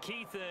 but the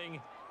key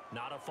thing,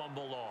 not a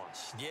fumble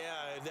loss. Yeah,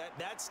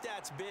 that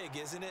stat's big,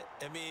 isn't it?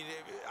 I mean,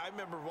 I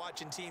remember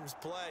watching teams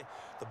play.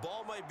 The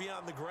ball might be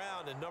on the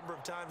ground a number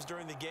of times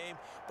during the game,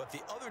 but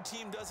the other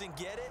team doesn't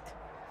get it.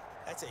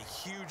 That's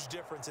a huge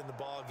difference in the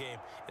ball game.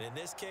 And in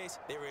this case,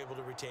 they were able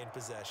to retain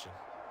possession.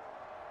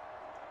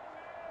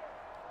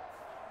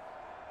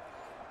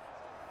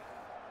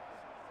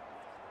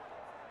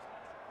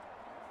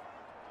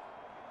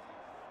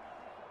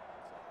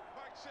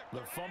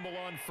 The fumble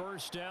on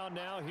 1st down.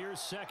 Now here's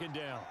 2nd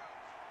down.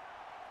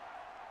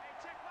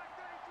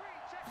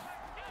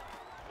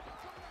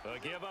 A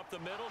give up the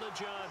middle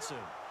to Johnson.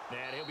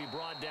 And he'll be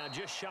brought down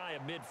just shy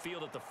of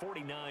midfield at the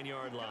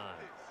 49-yard line.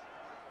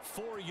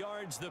 4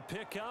 yards the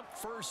pickup,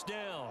 1st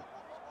down.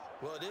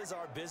 Well, it is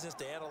our business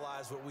to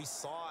analyze what we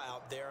saw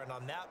out there. And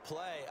on that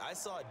play, I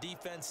saw a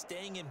defense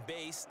staying in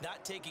base,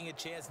 not taking a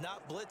chance,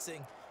 not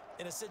blitzing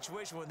in a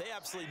situation when they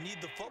absolutely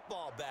need the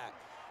football back.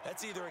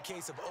 That's either a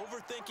case of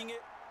overthinking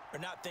it or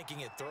not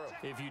thinking it through.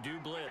 If you do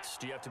blitz,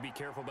 do you have to be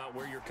careful about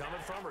where you're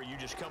coming from, or are you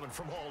just coming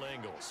from all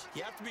angles?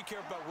 You have to be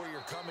careful about where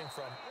you're coming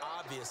from,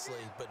 obviously.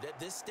 But at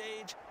this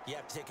stage, you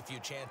have to take a few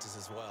chances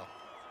as well.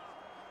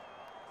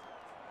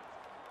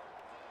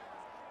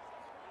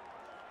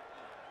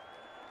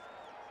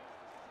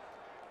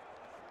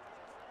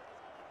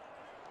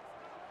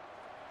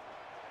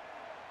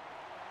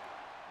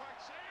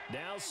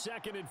 Now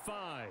 2nd and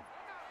 5.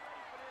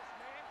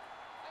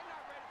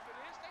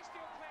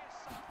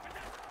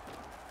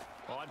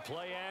 On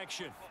play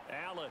action,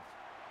 Allen.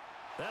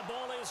 That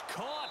ball is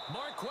caught.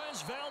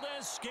 Marquez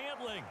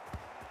Valdez-Scantling.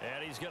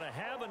 And he's going to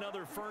have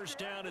another 1st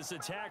down as the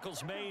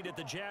tackle's made at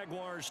the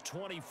Jaguars'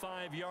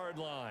 25-yard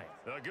line.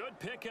 A good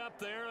pickup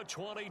there, a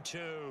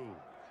 22.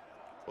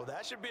 Well,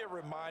 that should be a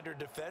reminder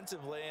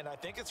defensively, and I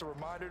think it's a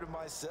reminder to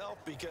myself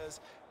because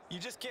you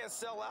just can't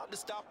sell out to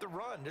stop the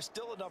run. There's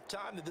still enough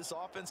time that this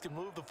offense can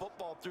move the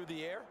football through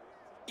the air,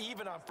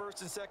 even on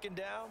 1st and 2nd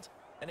downs,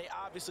 and they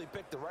obviously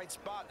picked the right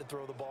spot to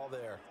throw the ball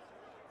there.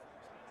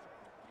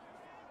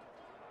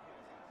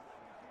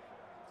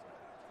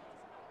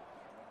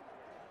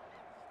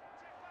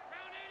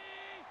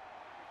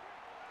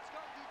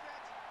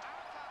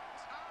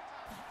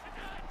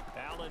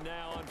 Allen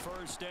now on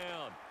 1st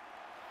down.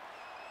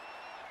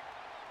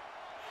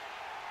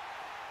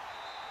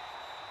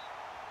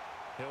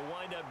 He'll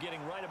wind up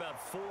getting right about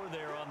 4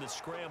 there on the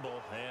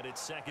scramble, and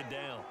it's 2nd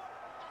down.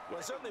 Well,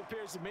 it certainly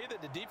appears to me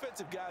that the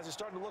defensive guys are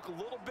starting to look a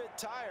little bit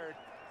tired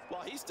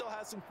while he still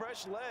has some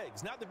fresh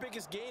legs. Not the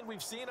biggest gain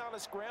we've seen on a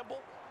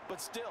scramble,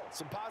 but still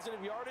some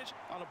positive yardage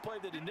on a play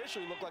that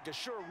initially looked like a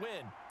sure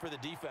win for the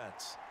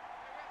defense.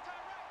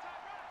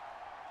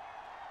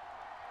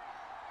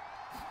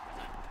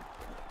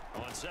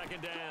 On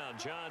 2nd down,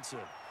 Johnson.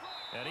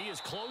 And he is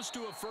close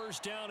to a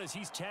 1st down as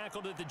he's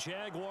tackled at the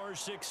Jaguars'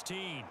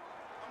 16.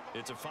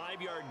 It's a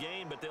 5-yard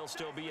gain, but they'll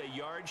still be a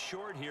yard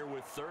short here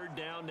with 3rd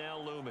down now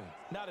looming.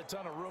 Not a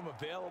ton of room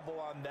available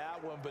on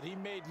that one, but he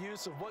made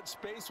use of what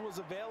space was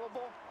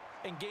available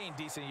and gained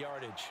decent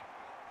yardage.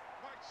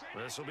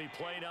 This will be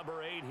play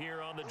number 8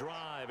 here on the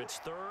drive. It's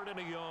 3rd and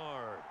a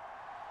yard.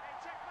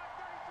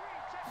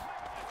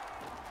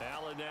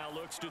 Allen now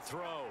looks to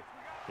throw.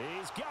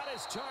 He's got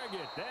his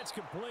target. That's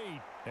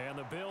complete. And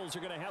the Bills are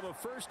going to have a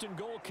 1st and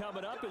goal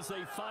coming up as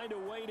they find a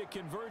way to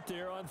convert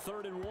there on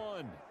 3rd and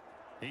 1.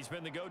 He's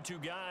been the go-to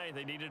guy.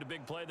 They needed a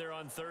big play there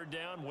on third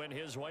down. Went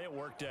his way. It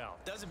worked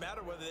out. Doesn't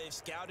matter whether they've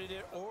scouted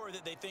it or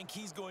that they think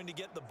he's going to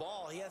get the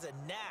ball. He has a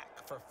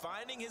knack for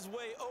finding his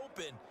way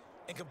open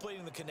and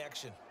completing the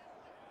connection.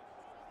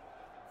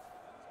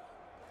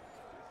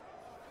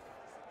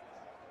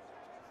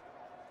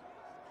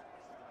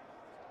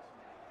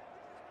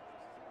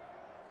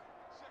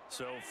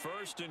 So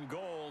first and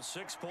goal,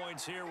 6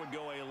 points here would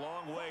go a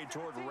long way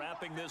toward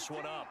wrapping this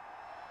one up.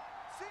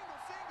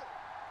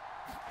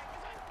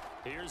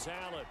 Here's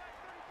Allen.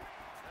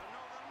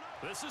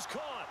 This is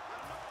caught.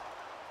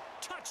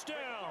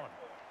 Touchdown.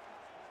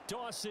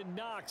 Dawson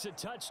Knox, a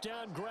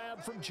touchdown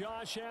grab from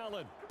Josh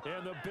Allen.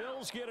 And the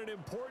Bills get an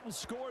important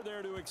score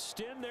there to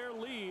extend their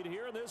lead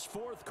here in this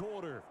fourth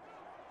quarter.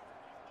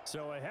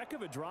 So a heck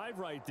of a drive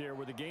right there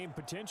with the game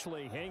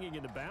potentially hanging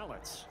in the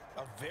balance.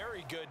 A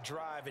very good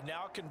drive, and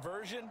now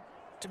conversion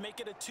to make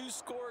it a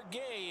two-score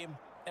game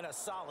and a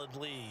solid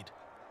lead.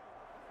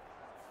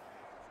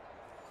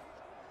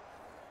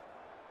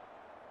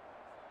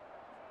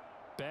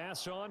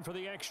 Bass on for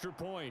the extra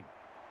point.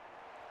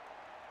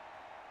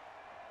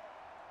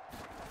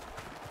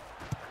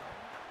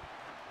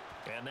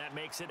 And that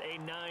makes it a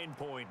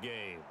 9-point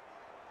game.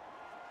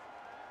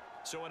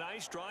 So a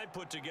nice drive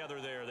put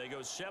together there. They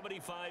go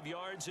 75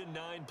 yards in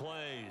 9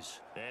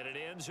 plays. And it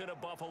ends in a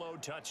Buffalo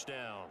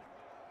touchdown.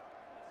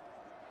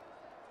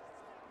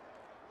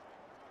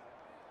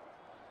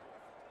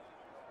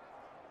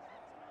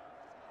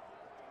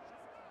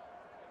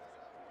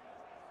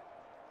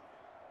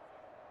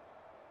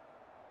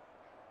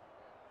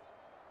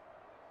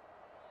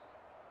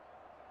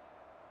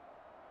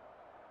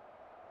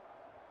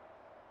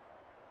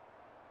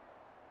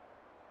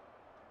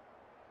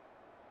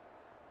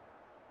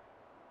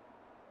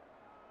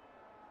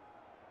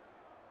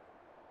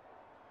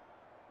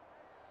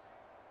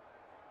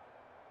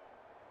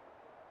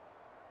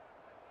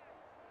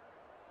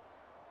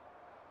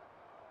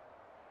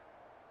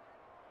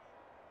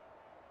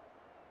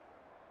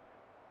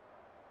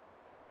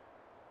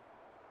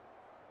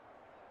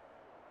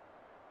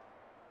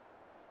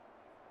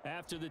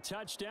 After the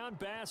touchdown,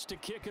 Bass to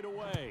kick it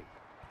away.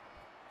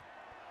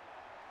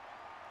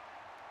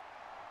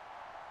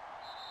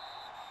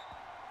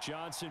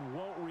 Johnson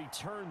won't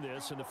return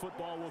this, and the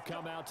football will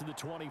come out to the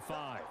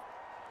 25.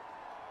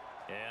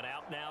 And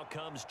out now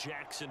comes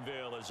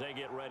Jacksonville as they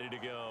get ready to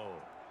go.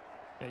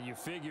 And you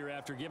figure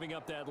after giving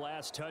up that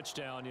last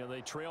touchdown,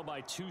 they trail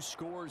by 2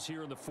 scores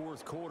here in the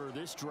fourth quarter.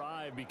 This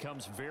drive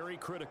becomes very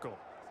critical.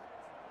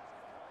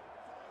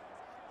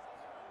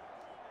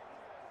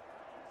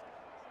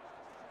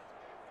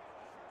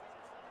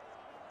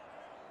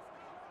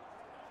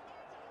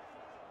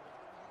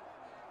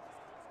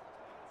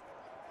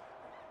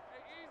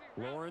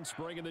 Lawrence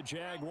bringing the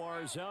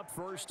Jaguars up,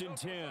 1st and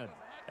 10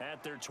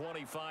 at their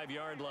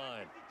 25-yard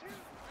line.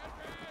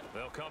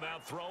 They'll come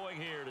out throwing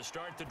here to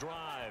start the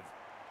drive.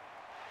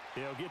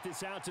 He'll get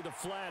this out to the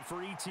flat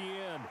for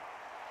Etienne.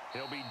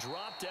 He'll be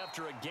dropped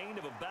after a gain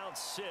of about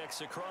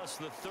 6 across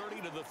the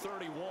 30 to the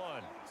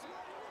 31.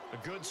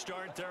 A good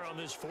start there on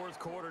this fourth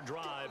quarter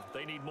drive.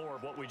 They need more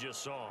of what we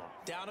just saw.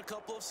 Down a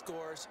couple of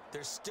scores.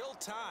 There's still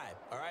time,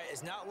 all right?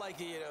 It's not like,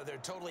 they're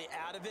totally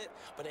out of it,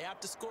 but they have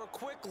to score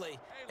quickly,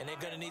 and they're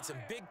going to need some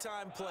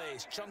big-time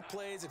plays, chunk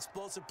plays,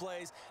 explosive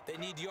plays. They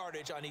need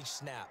yardage on each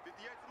snap.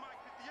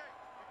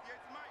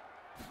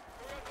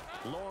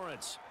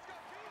 Lawrence.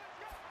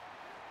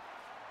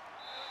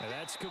 And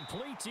that's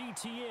complete to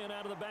Etienne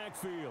out of the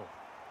backfield.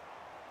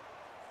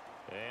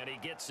 And he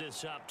gets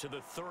this up to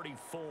the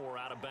 34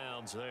 out of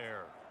bounds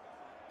there.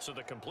 So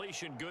the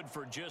completion good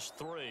for just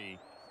 3.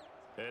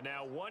 And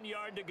now 1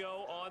 yard to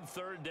go on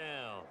third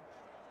down.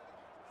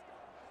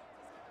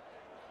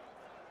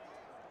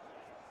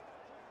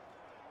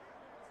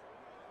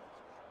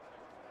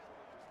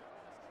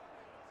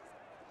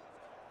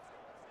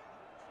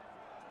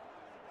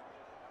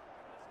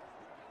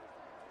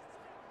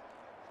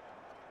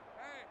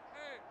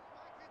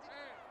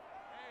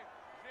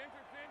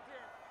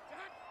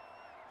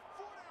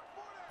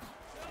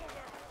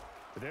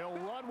 They'll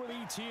run with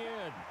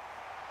Etienne.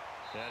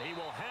 And he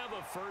will have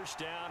a first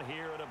down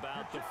here at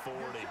about the 40.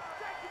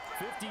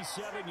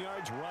 57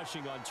 yards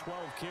rushing on 12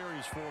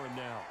 carries for him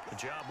now. The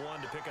job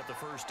one to pick up the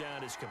first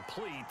down is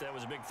complete. That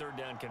was a big third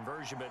down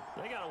conversion, but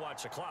they got to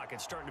watch the clock.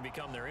 It's starting to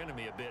become their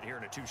enemy a bit here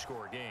in a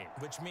 2-score game.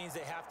 Which means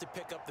they have to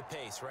pick up the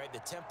pace, right? The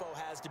tempo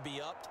has to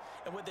be upped.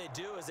 And what they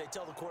do is they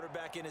tell the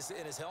quarterback in his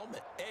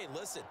helmet, hey,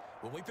 listen,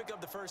 when we pick up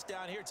the first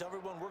down here, tell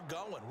everyone we're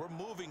going. We're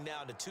moving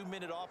now to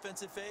 2-minute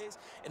offensive phase,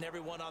 and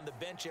everyone on the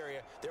bench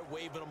area, they're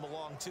waving them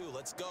along too.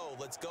 Let's go,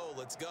 let's go,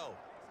 let's go.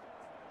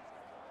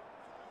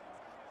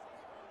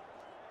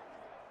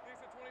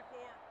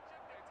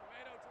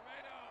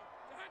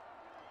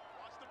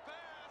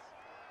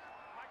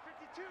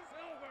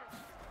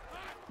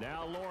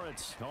 Now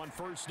Lawrence on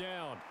first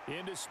down.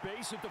 Into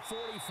space at the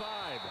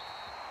 45.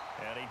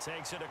 And he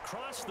takes it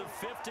across the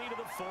 50 to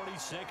the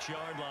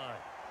 46-yard line.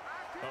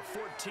 A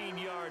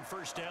 14-yard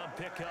first down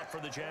pickup for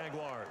the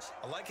Jaguars.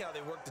 I like how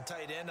they work the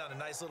tight end on a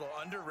nice little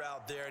under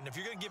route there. And if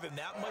you're going to give him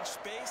that much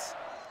space,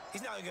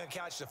 He's not going to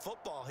catch the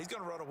football. He's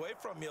going to run away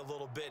from you a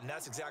little bit, and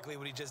that's exactly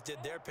what he just did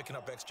there, picking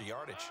up extra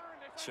yardage.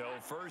 So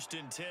 1st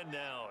and 10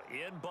 now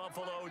in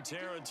Buffalo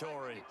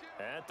territory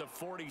at the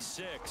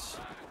 46.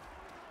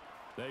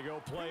 They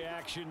go play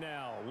action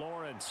now.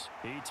 Lawrence,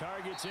 he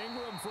targets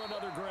Ingram for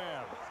another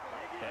grab.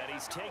 And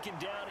he's taken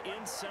down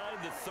inside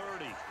the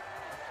 30.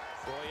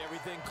 Boy,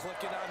 everything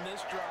clicking on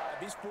this drive.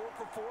 He's 4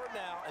 for 4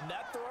 now, and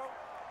that throw,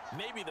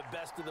 maybe the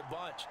best of the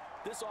bunch.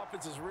 This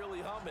offense is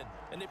really humming,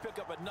 and they pick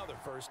up another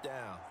 1st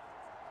down.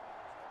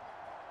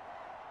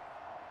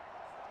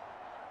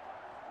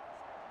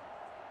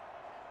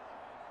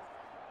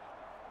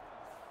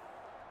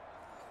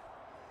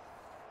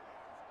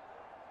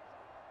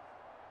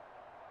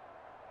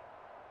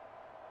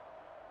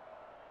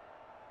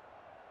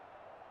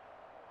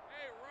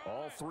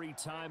 All 3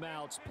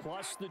 timeouts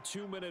plus the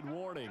 2-minute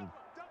warning.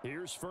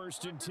 Here's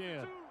 1st and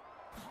 10.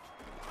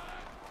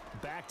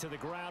 Back to the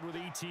ground with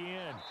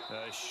Etienne.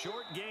 A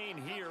short gain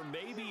here,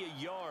 maybe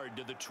a yard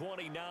to the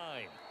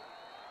 29.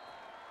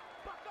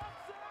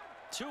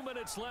 2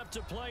 minutes left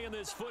to play in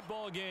this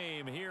football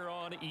game here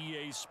on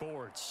EA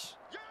Sports.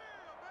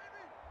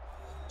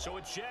 So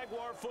it's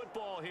Jaguar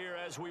football here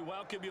as we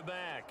welcome you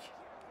back.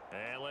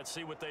 And let's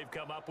see what they've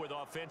come up with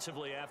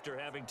offensively after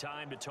having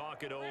time to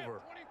talk it over.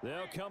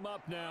 They'll come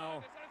up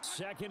now.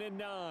 2nd and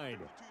 9.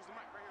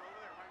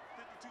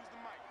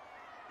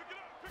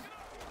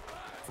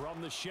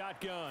 From the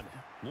shotgun,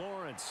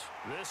 Lawrence.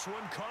 This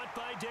one caught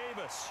by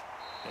Davis.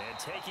 And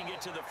taking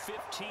it to the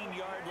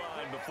 15-yard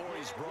line before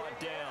he's brought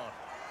down.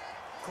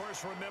 Of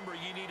course, remember,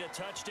 you need a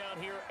touchdown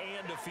here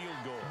and a field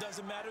goal.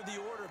 Doesn't matter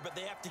the order, but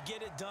they have to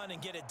get it done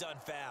and get it done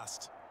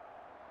fast.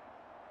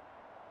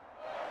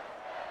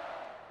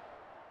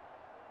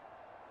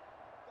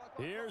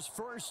 Here's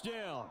 1st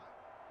down.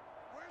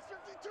 Where's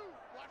 52?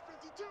 Watch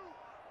 52.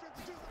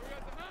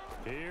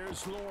 52.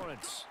 Here's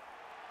Lawrence.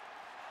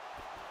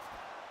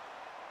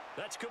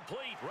 That's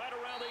complete right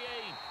around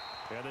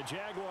the 8. And the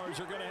Jaguars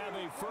are going to have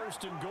a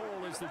 1st and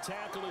goal as the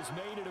tackle is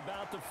made at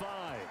about the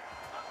 5.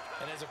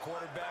 And as a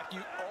quarterback,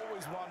 you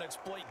always want to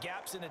exploit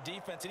gaps in a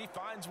defense, and he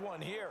finds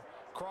one here.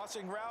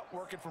 Crossing route,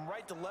 working from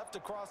right to left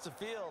across the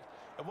field.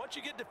 And once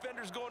you get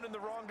defenders going in the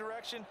wrong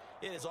direction,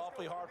 it is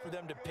awfully hard for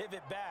them to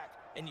pivot back,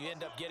 and you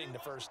end up getting the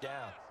 1st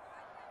down.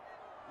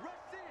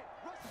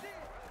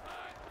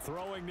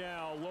 Throwing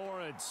now,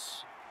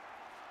 Lawrence.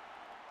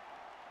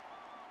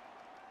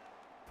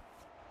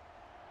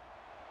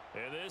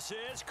 And this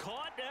is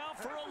caught now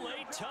for a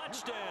late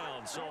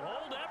touchdown. So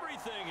hold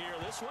everything here.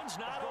 This one's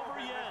not over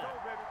yet.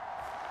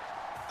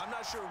 I'm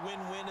not sure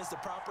win-win is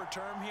the proper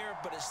term here,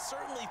 but it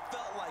certainly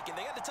felt like it.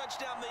 They got the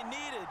touchdown they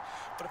needed,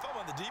 but if I'm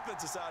on the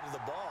defensive side of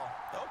the ball,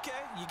 okay,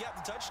 you got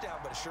the touchdown,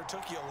 but it sure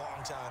took you a long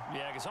time.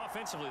 Yeah, because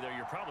offensively there,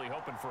 you're probably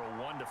hoping for a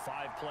 1 to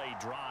 5 play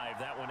drive.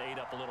 That one ate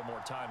up a little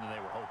more time than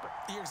they were hoping.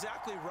 You're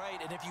exactly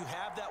right, and if you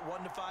have that 1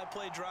 to 5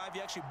 play drive,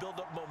 you actually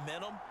build up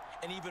momentum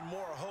and even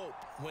more hope.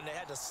 When they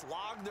had to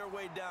slog their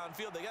way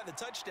downfield, they got the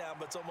touchdown,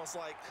 but it's almost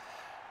like,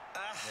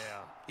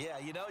 yeah,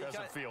 you know,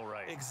 doesn't feel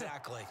right.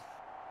 Exactly.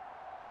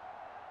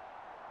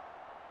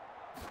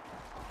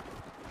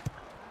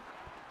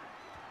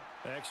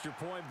 Extra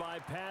point by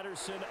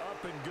Patterson,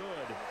 up and good.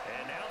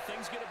 And now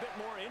things get a bit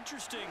more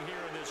interesting here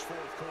in this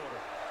 4th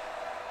quarter.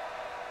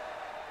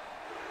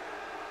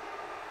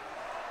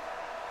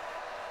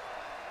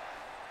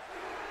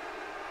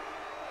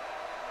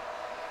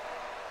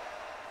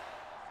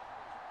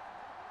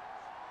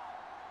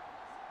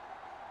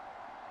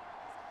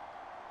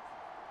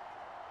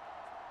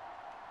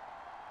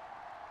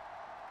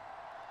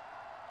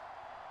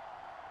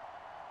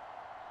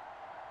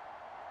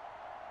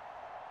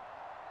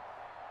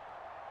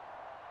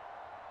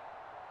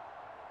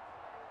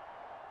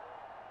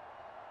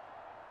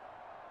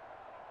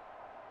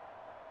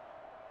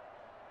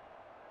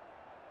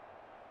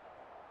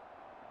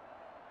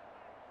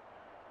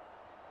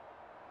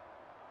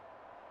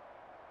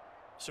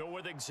 So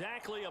with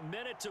exactly a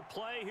minute to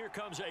play, here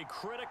comes a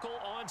critical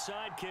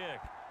onside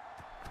kick.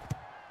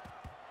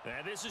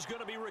 And this is going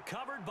to be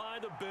recovered by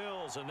the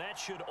Bills, and that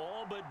should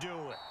all but do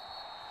it.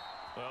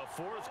 Well,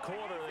 4th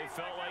quarter, they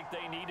felt like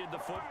they needed the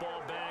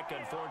football back.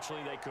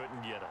 Unfortunately, they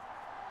couldn't get it.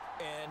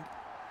 And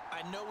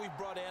I know we've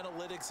brought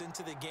analytics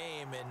into the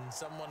game, and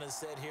someone has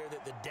said here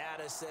that the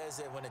data says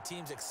that when a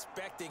team's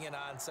expecting an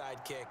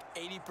onside kick,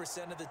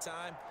 80% of the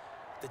time,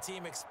 the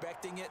team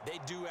expecting it, they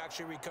do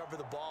actually recover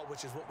the ball,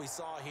 which is what we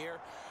saw here.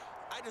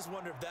 I just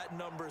wonder if that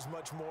number is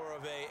much more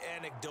of a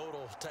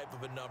anecdotal type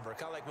of a number.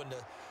 Kind of like when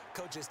the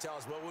coaches tell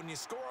us, well, when you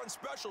score on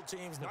special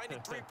teams,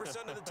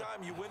 93% of the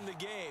time you win the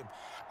game.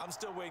 I'm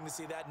still waiting to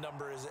see that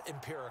number is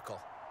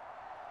empirical.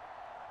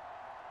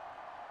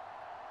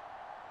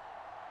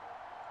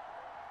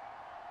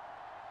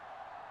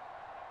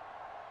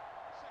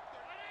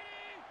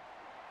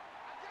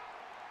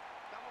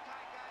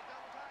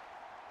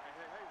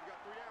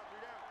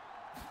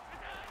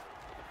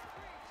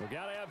 We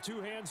got to have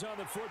 2 hands on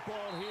the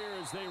football here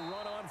as they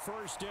run on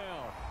 1st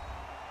down.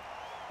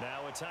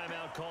 Now a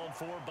timeout called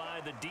for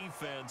by the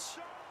defense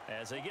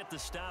as they get the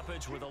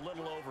stoppage with a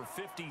little over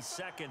 50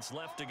 seconds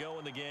left to go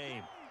in the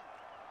game.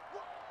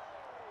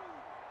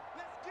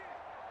 Let's get it.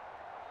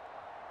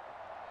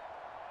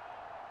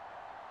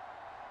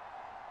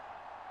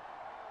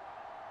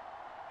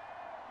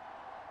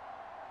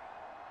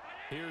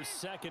 Here's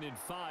 2nd and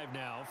 5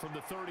 now from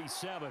the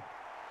 37.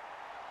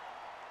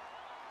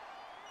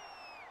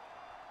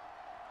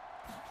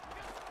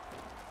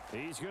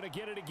 He's going to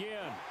get it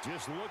again.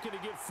 Just looking to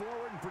get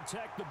forward and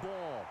protect the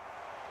ball.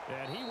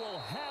 And he will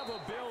have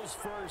a Bills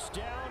first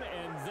down,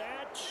 and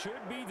that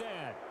should be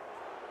that.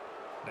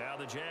 Now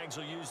the Jags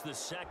will use the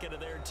second of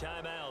their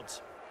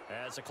timeouts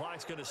as the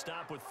clock's going to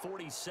stop with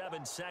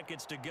 47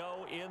 seconds to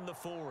go in the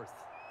fourth.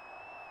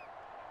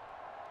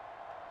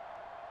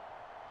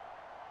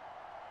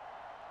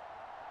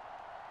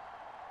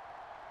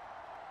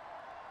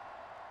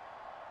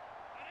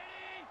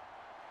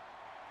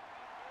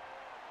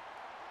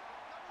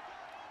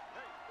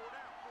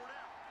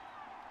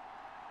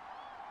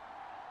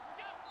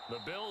 The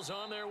Bills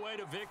on their way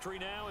to victory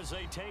now as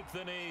they take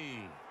the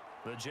knee.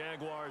 The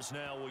Jaguars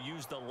now will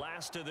use the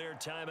last of their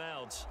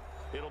timeouts.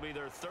 It'll be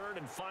their 3rd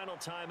and final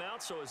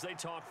timeout, so as they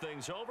talk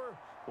things over,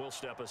 we'll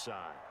step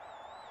aside.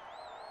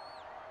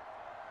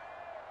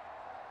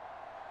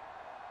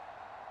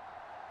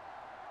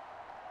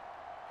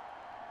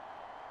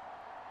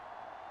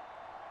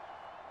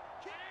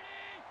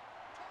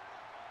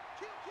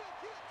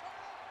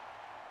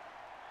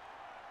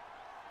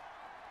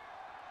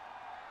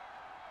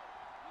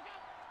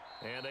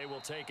 And they will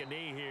take a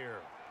knee here.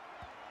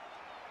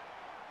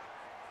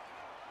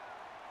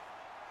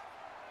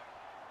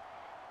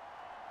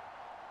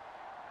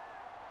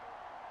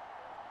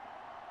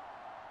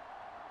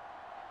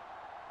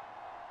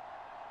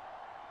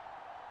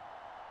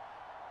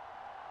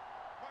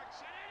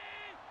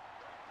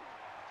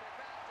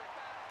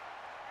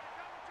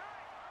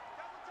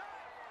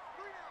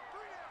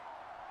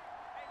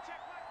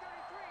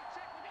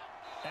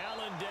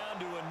 Allen down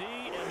to a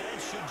knee, and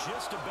that should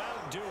just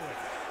about do it.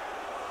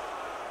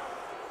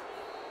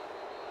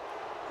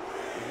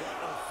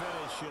 What a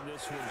finish in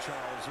this one,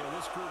 Charles. You know,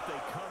 this group, they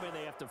come in,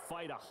 they have to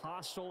fight a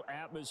hostile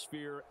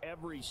atmosphere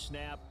every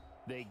snap.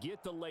 They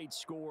get the late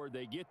score,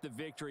 they get the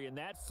victory, and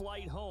that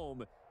flight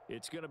home,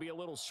 it's going to be a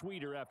little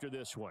sweeter after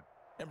this one.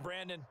 And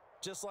Brandon,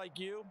 just like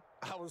you,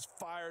 I was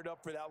fired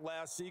up for that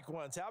last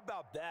sequence. How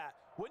about that?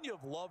 Wouldn't you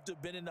have loved to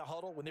have been in the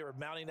huddle when they were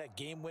mounting that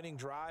game-winning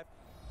drive?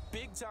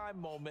 Big-time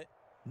moment.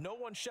 No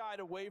one shied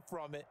away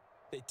from it.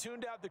 They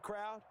tuned out the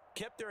crowd,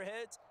 kept their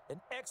heads,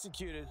 and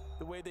executed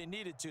the way they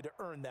needed to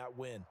earn that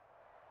win.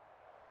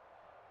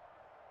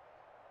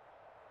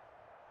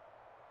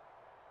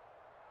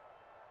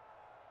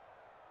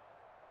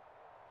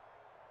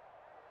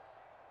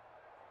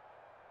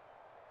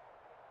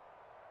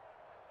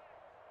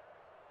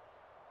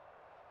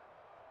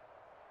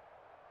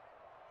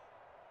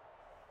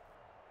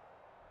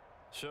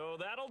 So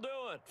that'll do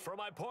it for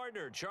my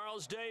partner,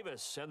 Charles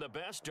Davis, and the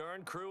best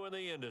darn crew in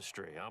the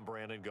industry. I'm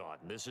Brandon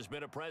Gaudin. This has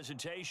been a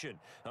presentation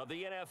of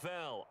the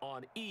NFL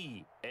on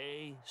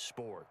EA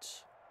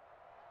Sports.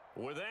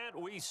 With that,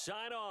 we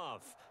sign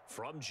off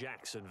from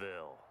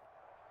Jacksonville.